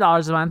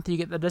 $5 a month, you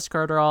get the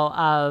Discord role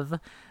of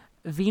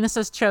Venus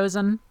Has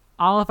Chosen,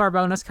 all of our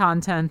bonus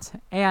content,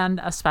 and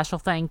a special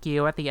thank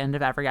you at the end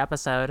of every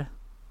episode.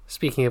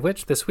 Speaking of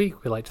which, this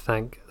week we'd like to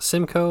thank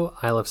Simcoe,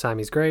 I Love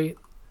Sammy's Great,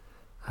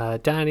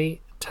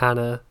 Danny,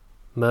 Tanner,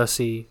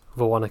 Mercy,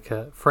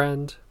 Veronica,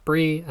 Friend,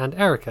 Bree, and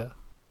Erica.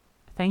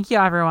 Thank you,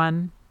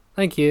 everyone.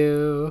 Thank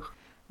you.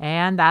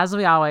 And as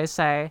we always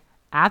say,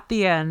 at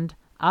the end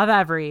of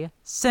every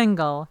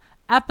single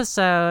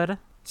episode...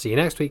 See you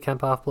next week,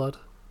 Camp Half-Blood.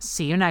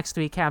 See you next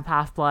week, Camp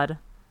Half-Blood.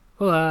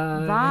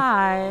 Bye.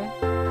 Bye.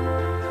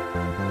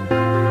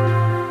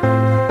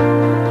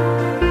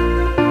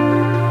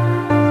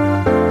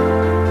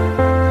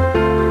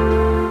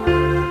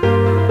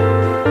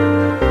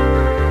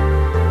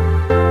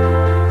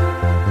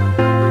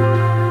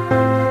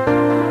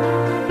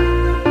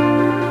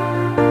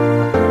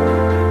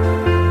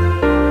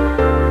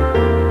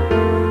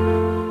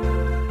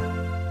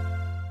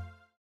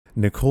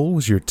 Nicole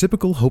was your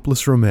typical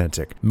hopeless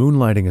romantic,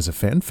 moonlighting as a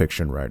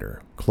fanfiction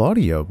writer.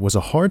 Claudia was a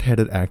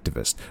hard-headed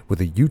activist with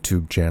a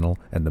YouTube channel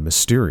and a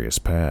mysterious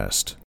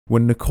past.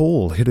 When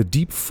Nicole hit a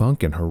deep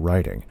funk in her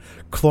writing,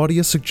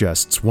 Claudia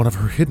suggests one of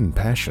her hidden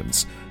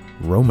passions,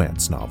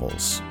 romance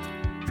novels.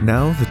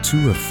 Now the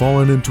two have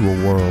fallen into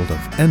a world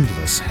of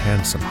endless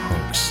handsome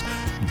hunks,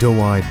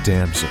 doe-eyed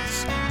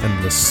damsels,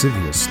 and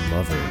lascivious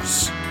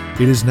lovers.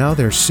 It is now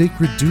their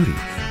sacred duty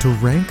to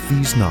rank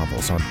these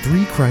novels on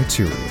 3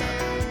 criteria.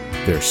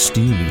 Their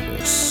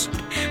steaminess.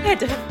 I had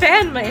to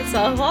fan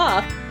myself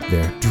off.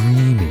 Their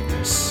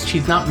dreaminess.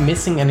 She's not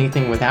missing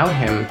anything without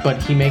him,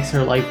 but he makes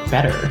her life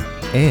better.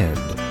 And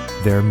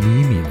their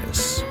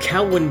meminess.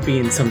 Cal wouldn't be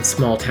in some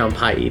small-town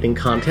pie-eating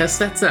contest.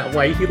 That's not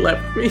why he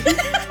left me.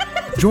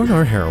 Join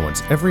our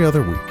heroines every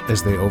other week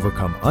as they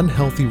overcome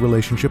unhealthy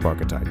relationship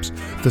archetypes,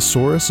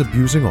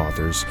 thesaurus-abusing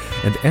authors,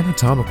 and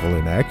anatomical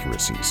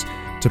inaccuracies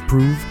to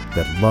prove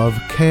that love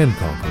can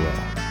conquer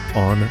all.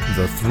 On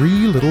the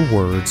 3 Little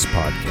Words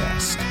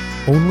podcast,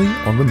 only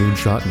on the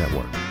Moonshot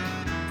Network.